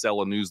just trying to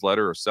sell a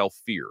newsletter or sell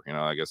fear.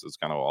 I guess it's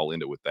kind of all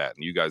into with that.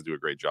 And you guys do a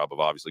great job of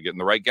obviously getting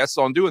the right guests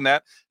on doing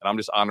that. And I'm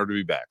just honored to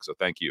be back. So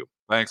thank you.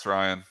 Thanks,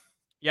 Ryan.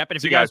 Yep. And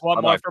if you guys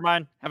want more from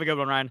Ryan, have a good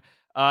one, Ryan.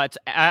 It's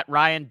at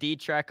Ryan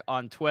Dietrich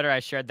on Twitter. I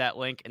shared that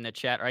link in the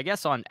chat, or I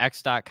guess on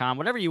X.com,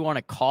 whatever you want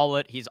to call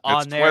it. He's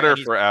on there.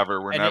 Twitter forever.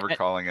 We're never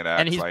calling it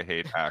X. I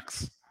hate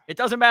X. It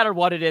doesn't matter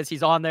what it is.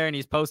 He's on there and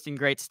he's posting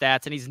great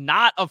stats, and he's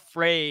not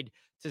afraid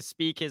to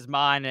speak his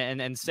mind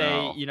and say,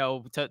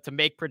 to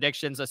make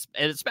predictions,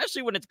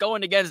 especially when it's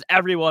going against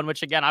everyone,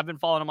 which, again, I've been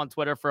following him on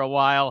Twitter for a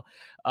while.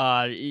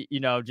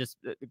 Just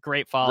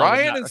great follow.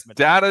 Ryan is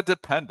data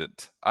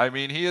dependent. I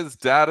mean, he is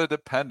data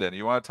dependent.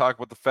 You want to talk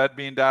about the Fed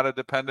being data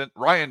dependent?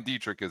 Ryan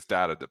Dietrich is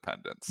data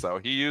dependent. So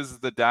he uses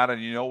the data,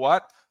 and you know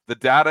what? The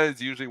data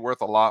is usually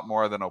worth a lot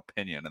more than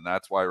opinion, and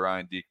that's why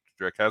Ryan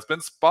Dietrich has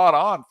been spot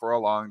on for a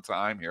long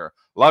time here.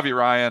 Love you,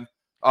 Ryan.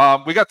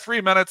 We got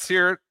 3 minutes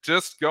here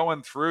just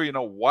going through,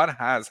 what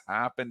has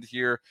happened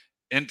here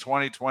in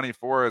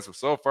 2024. As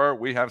so far,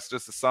 we have,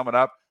 just to sum it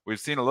up, we've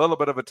seen a little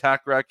bit of a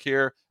tech wreck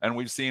here, and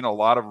we've seen a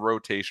lot of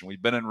rotation.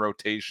 We've been in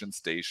rotation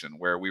station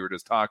where we were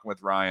just talking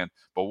with Ryan,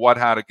 but what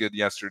had a good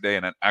yesterday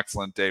and an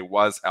excellent day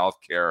was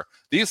healthcare.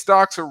 These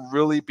stocks are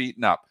really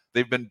beaten up.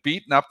 They've been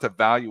beaten up to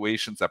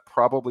valuations that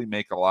probably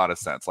make a lot of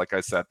sense. Like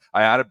I said,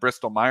 I added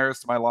Bristol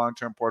Myers to my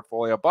long-term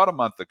portfolio about a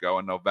month ago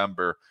in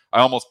November. I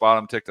almost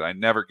bottom ticked it. I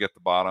never get the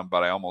bottom,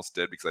 but I almost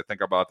did because I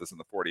think I bought this in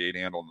the 48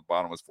 handle and the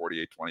bottom was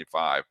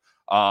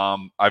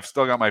 48.25. I've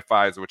still got my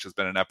Pfizer, which has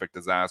been an epic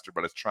disaster,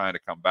 but it's trying to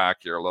come back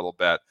here a little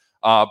bit.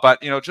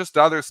 But just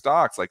other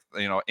stocks like,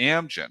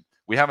 Amgen.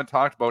 We haven't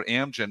talked about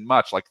Amgen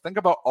much. Like, think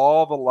about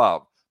all the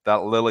love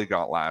that Lilly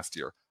got last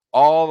year.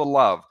 All the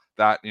love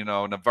that,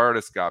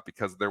 Novartis got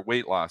because of their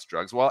weight loss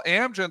drugs. Well,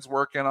 Amgen's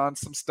working on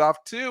some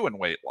stuff too in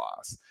weight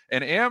loss.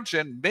 And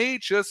Amgen may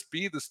just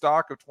be the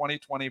stock of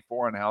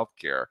 2024 in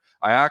healthcare.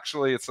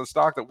 It's a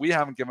stock that we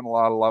haven't given a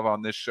lot of love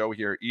on this show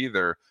here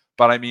either.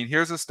 But I mean,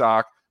 here's a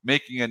stock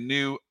making a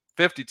new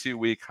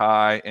 52-week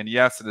high. And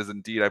yes, it is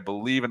indeed, I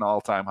believe, an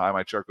all-time high.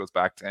 My chart goes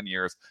back 10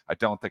 years. I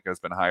don't think it's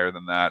been higher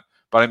than that.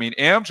 But I mean,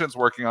 Amgen's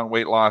working on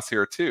weight loss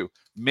here too.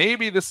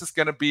 Maybe this is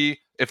going to be,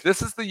 if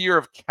this is the year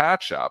of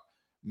catch-up,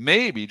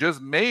 maybe,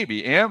 just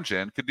maybe,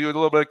 Amgen could do a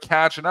little bit of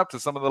catching up to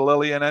some of the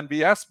Lilly and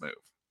NVS move.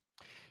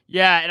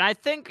 Yeah, and I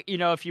think,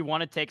 if you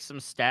want to take some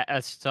stabs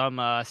at some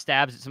of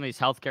these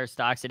healthcare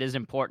stocks, it is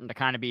important to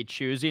kind of be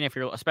choosing if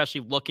you're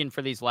especially looking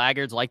for these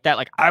laggards like that.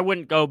 Like, I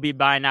wouldn't go be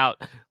buying out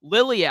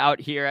Lilly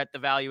out here at the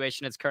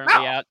valuation it's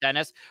currently at,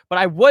 Dennis, but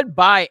I would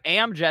buy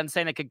Amgen,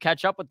 saying it could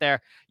catch up with their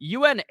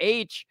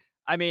UNH.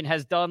 I mean,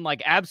 has done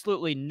like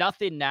absolutely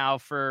nothing now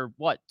for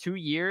 2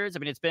 years? I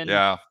mean, it's been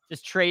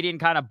just trading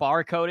kind of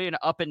barcoding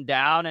up and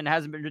down and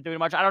hasn't been doing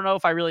much. I don't know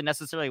if I really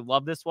necessarily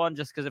love this one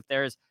just because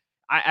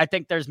I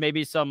think there's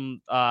maybe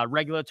some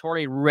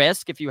regulatory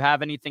risk if you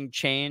have anything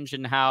change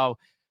in how,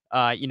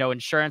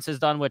 insurance is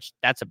done, which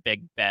that's a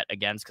big bet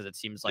against because it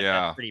seems like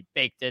that's pretty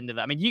baked into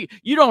that. I mean,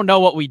 you don't know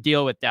what we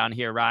deal with down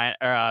here, Ryan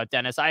or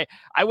Dennis. I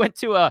went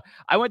to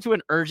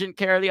an urgent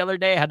care the other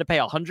day. I had to pay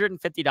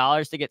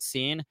 $150 to get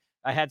seen.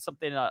 I had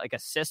something like a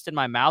cyst in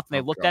my mouth, and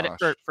they looked at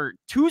it for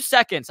 2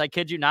 seconds. I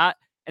kid you not,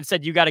 and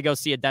said, "You got to go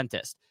see a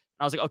dentist."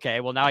 And I was like,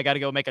 "Okay, well now I got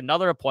to go make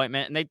another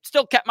appointment." And they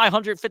still kept my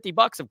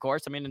 $150, of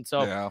course. I mean, and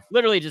so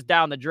literally just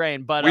down the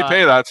drain. But we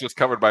pay that's just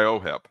covered by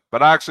OHIP,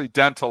 but actually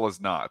dental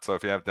is not. So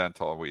if you have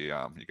dental, you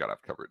got to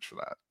have coverage for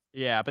that.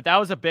 Yeah, but that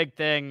was a big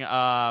thing.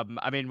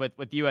 I mean, with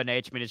UNH,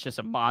 I mean, it's just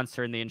a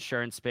monster in the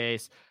insurance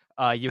space.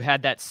 You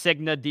had that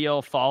Cigna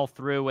deal fall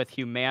through with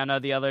Humana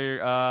the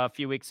other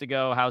few weeks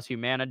ago. How's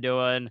Humana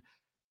doing?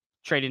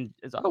 Trading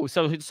is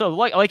so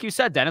like you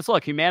said, Dennis.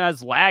 Look,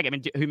 Humana's lag. I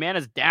mean,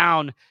 Humana's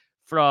down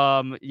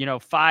from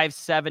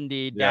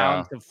 570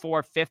 down to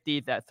 450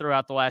 that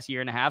throughout the last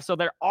year and a half. So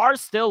there are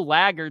still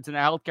laggards in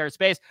the healthcare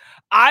space.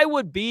 I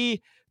would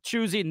be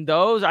choosing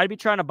those. I'd be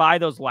trying to buy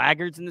those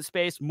laggards in the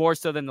space more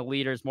so than the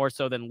leaders, more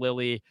so than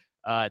Lilly,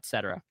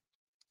 etc.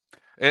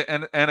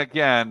 And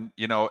again,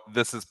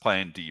 this is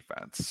playing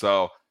defense.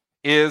 So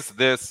is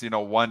this,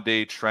 one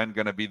day trend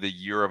going to be the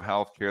year of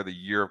healthcare, the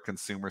year of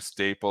consumer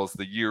staples,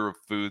 the year of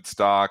food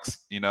stocks?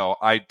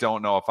 I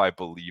don't know if I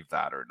believe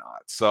that or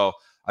not. So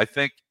I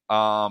think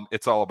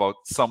it's all about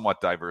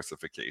somewhat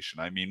diversification.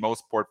 I mean,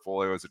 most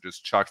portfolios are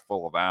just chock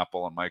full of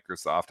Apple and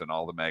Microsoft and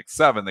all the Mag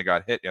 7. They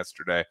got hit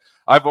yesterday.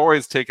 I've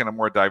always taken a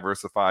more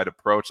diversified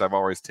approach. I've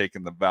always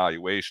taken the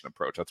valuation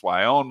approach. That's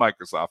why I owned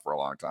Microsoft for a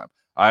long time.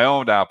 I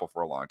owned Apple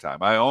for a long time.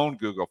 I owned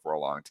Google for a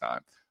long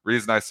time.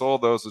 Reason I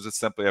sold those was just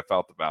simply I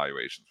felt the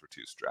valuations were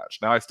too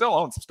stretched. Now I still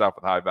own some stuff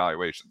with high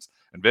valuations.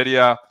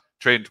 Nvidia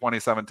trading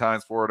 27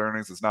 times forward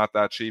earnings is not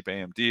that cheap.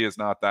 AMD is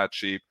not that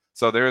cheap.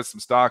 So there is some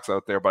stocks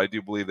out there, but I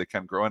do believe they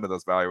can grow into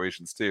those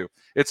valuations too.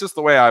 It's just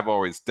the way I've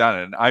always done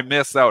it. And I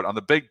miss out on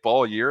the big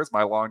bull years.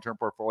 My long-term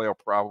portfolio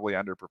probably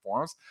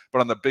underperforms,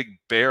 but on the big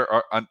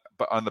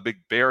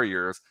bear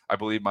years, I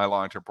believe my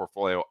long-term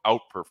portfolio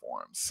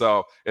outperforms.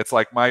 So it's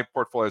like my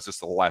portfolio is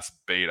just a less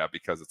beta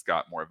because it's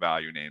got more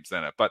value names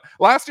in it. But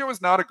last year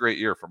was not a great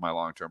year for my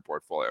long-term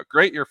portfolio.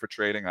 Great year for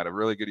trading. I had a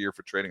really good year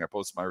for trading. I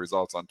posted my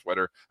results on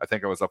Twitter. I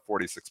think I was up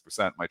 46%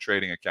 in my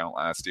trading account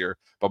last year,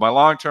 but my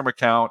long-term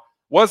account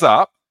was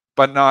up,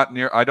 but not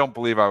near. I don't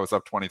believe I was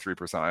up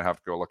 23%. I have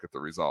to go look at the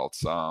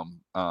results. And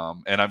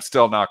I'm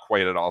still not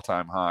quite at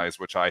all-time highs,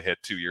 which I hit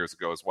 2 years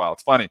ago as well.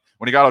 It's funny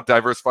when you got a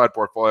diversified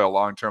portfolio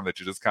long-term that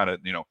you just kind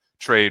of,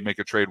 trade, make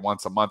a trade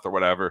once a month or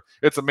whatever.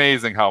 It's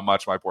amazing how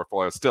much my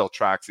portfolio still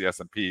tracks the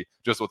S&P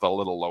just with a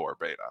little lower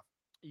beta.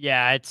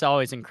 Yeah, it's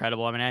always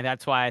incredible. I mean,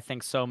 that's why I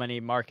think so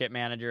many market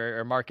manager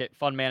or market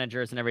fund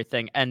managers and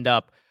everything end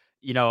up,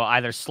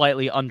 either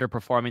slightly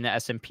underperforming the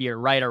S&P or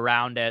right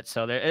around it.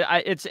 So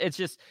it's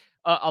just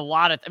a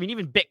lot of, I mean,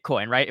 even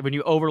Bitcoin, right? When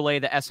you overlay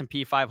the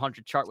S&P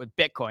 500 chart with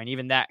Bitcoin,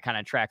 even that kind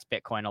of tracks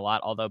Bitcoin a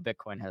lot, although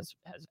Bitcoin has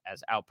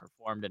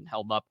outperformed and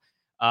held up.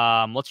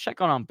 Let's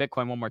check on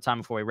Bitcoin one more time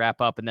before we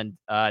wrap up. And then,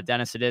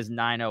 Dennis, it is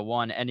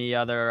 9:01. Any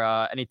other,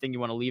 anything you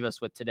want to leave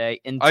us with today?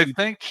 I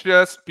think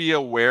just be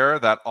aware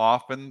that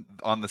often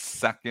on the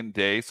second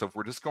day, so if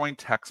we're just going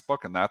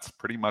textbook, and that's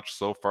pretty much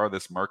so far,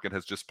 this market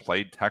has just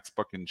played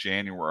textbook in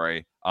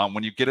January.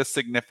 When you get a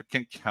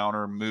significant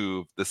counter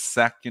move, the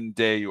second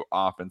day you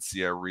often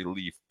see a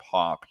relief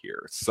pop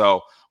here.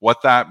 So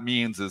what that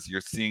means is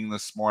you're seeing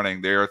this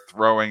morning, they're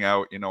throwing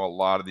out, a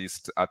lot of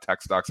these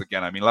tech stocks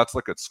again. I mean, let's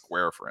look at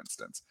Square, for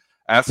instance.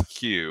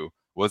 SQ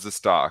was a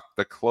stock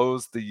that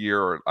closed the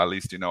year, or at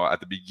least, at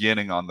the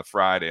beginning on the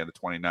Friday and the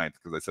 29th,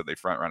 because I said they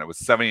front run. It was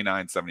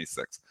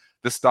 79.76.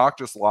 The stock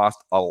just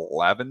lost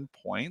 11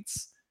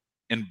 points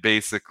in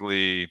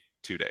basically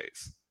 2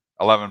 days.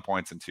 11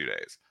 points in 2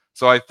 days.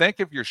 So I think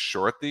if you're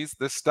short this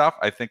stuff,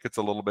 I think it's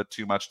a little bit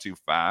too much too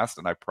fast,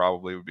 and I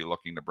probably would be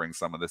looking to bring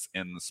some of this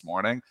in this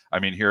morning. I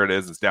mean, here it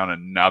is. It's down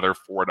another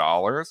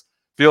 $4.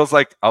 Feels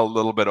like a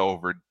little bit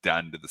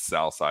overdone to the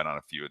sell side on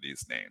a few of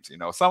these names.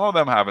 Some of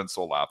them haven't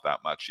sold out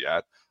that much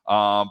yet,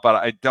 but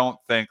I don't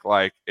think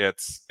like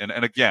it's, and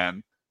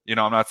again,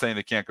 I'm not saying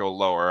they can't go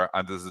lower.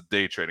 There's a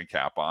day trading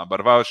cap on, but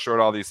if I was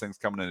short all these things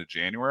coming into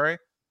January,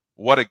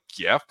 what a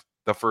gift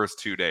the first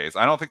 2 days.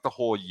 I don't think the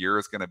whole year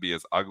is going to be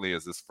as ugly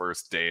as this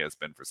first day has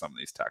been for some of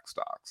these tech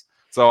stocks.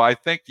 So I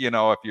think,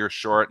 if you're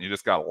short and you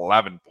just got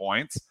 11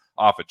 points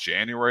off a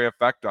January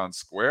effect on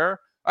Square,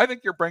 I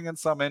think you're bringing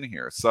some in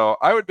here. So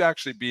I would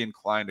actually be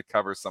inclined to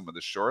cover some of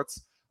the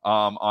shorts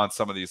on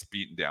some of these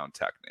beaten down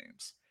tech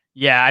names.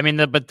 Yeah, I mean,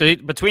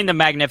 between the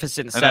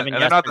Magnificent Seven,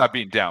 and they're not that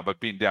beaten down, but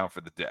beaten down for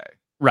the day.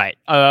 Right.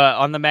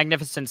 On the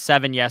Magnificent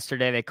Seven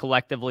yesterday, they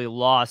collectively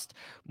lost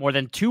more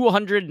than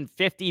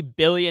 $250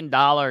 billion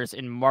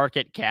in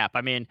market cap.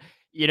 I mean,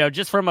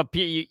 just from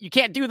you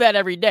can't do that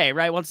every day,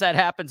 right? Once that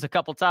happens a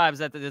couple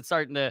times, it's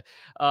starting to,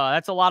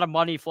 that's a lot of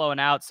money flowing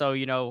out. So,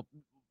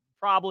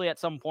 probably at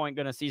some point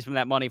going to see some of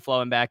that money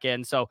flowing back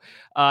in. So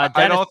Dennis,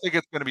 I don't think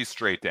it's going to be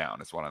straight down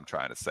is what I'm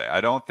trying to say.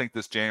 I don't think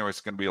this January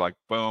is going to be like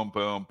boom,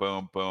 boom,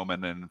 boom, boom.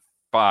 And then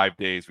 5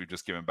 days, we've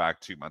just given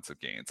back 2 months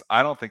of gains.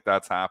 I don't think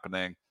that's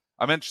happening.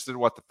 I'm interested in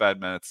what the Fed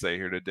minutes say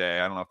here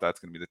today. I don't know if that's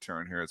going to be the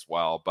turn here as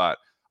well, but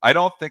I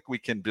don't think we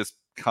can just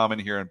come in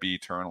here and be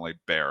eternally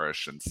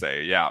bearish and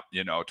say,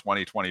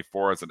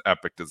 2024 is an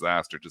epic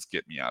disaster. Just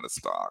get me out of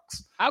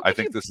stocks. I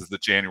think this is the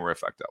January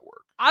effect at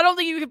work. I don't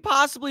think you could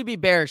possibly be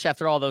bearish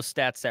after all those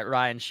stats that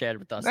Ryan shared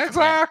with us.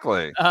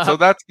 Exactly. So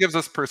that gives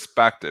us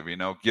perspective,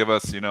 give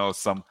us,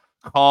 some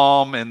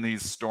calm in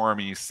these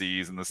stormy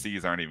seas, and the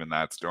seas aren't even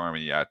that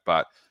stormy yet,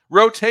 but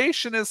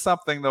rotation is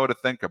something, though, to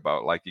think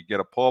about. Like you get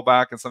a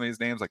pullback in some of these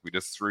names, like we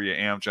just threw you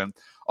Amgen.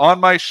 On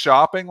my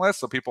shopping list,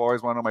 so people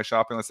always want to know my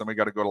shopping list, and we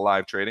got to go to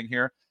live trading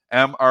here.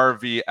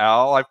 MRVL,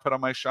 I've put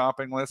on my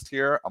shopping list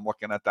here. I'm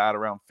looking at that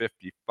around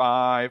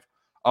 55.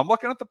 I'm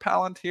looking at the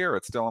Palantir.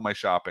 It's still on my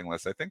shopping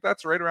list. I think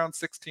that's right around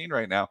 16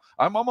 right now.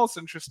 I'm almost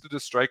interested to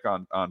strike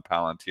on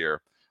Palantir.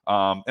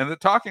 And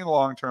talking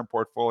long-term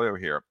portfolio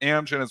here,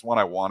 Amgen is one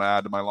I want to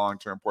add to my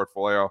long-term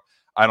portfolio.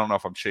 I don't know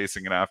if I'm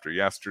chasing it after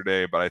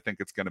yesterday, but I think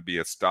it's going to be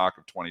a stock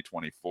of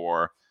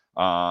 2024.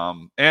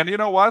 And you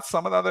know what?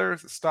 Some of the other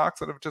stocks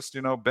that have just,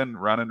 been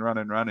running,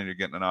 you're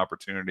getting an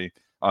opportunity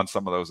on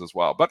some of those as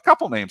well. But a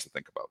couple names to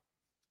think about.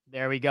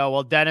 There we go.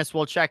 Well, Dennis,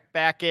 we'll check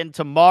back in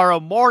tomorrow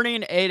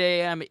morning, 8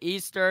 a.m.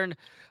 Eastern.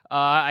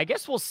 I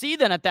guess we'll see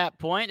then at that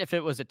point if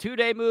it was a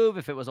 2-day move,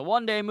 if it was a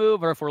 1-day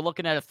move, or if we're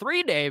looking at a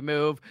 3-day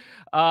move.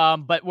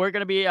 But we're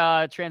going to be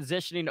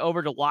transitioning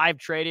over to live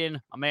trading.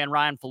 My man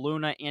Ryan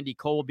Faluna, Andy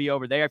Cole will be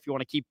over there. If you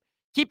want to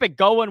keep it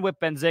going with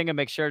Benzinga,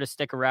 make sure to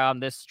stick around.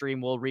 This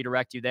stream will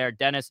redirect you there.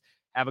 Dennis,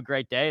 have a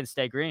great day and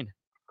stay green.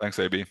 Thanks,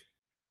 AB.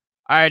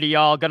 Alrighty,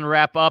 y'all, gonna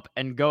wrap up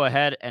and go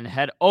ahead and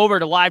head over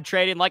to live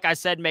trading. Like I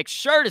said, make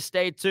sure to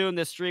stay tuned.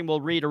 This stream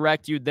will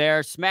redirect you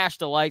there. Smash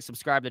the like,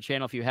 subscribe to the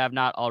channel if you have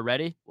not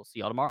already. We'll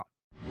see y'all tomorrow.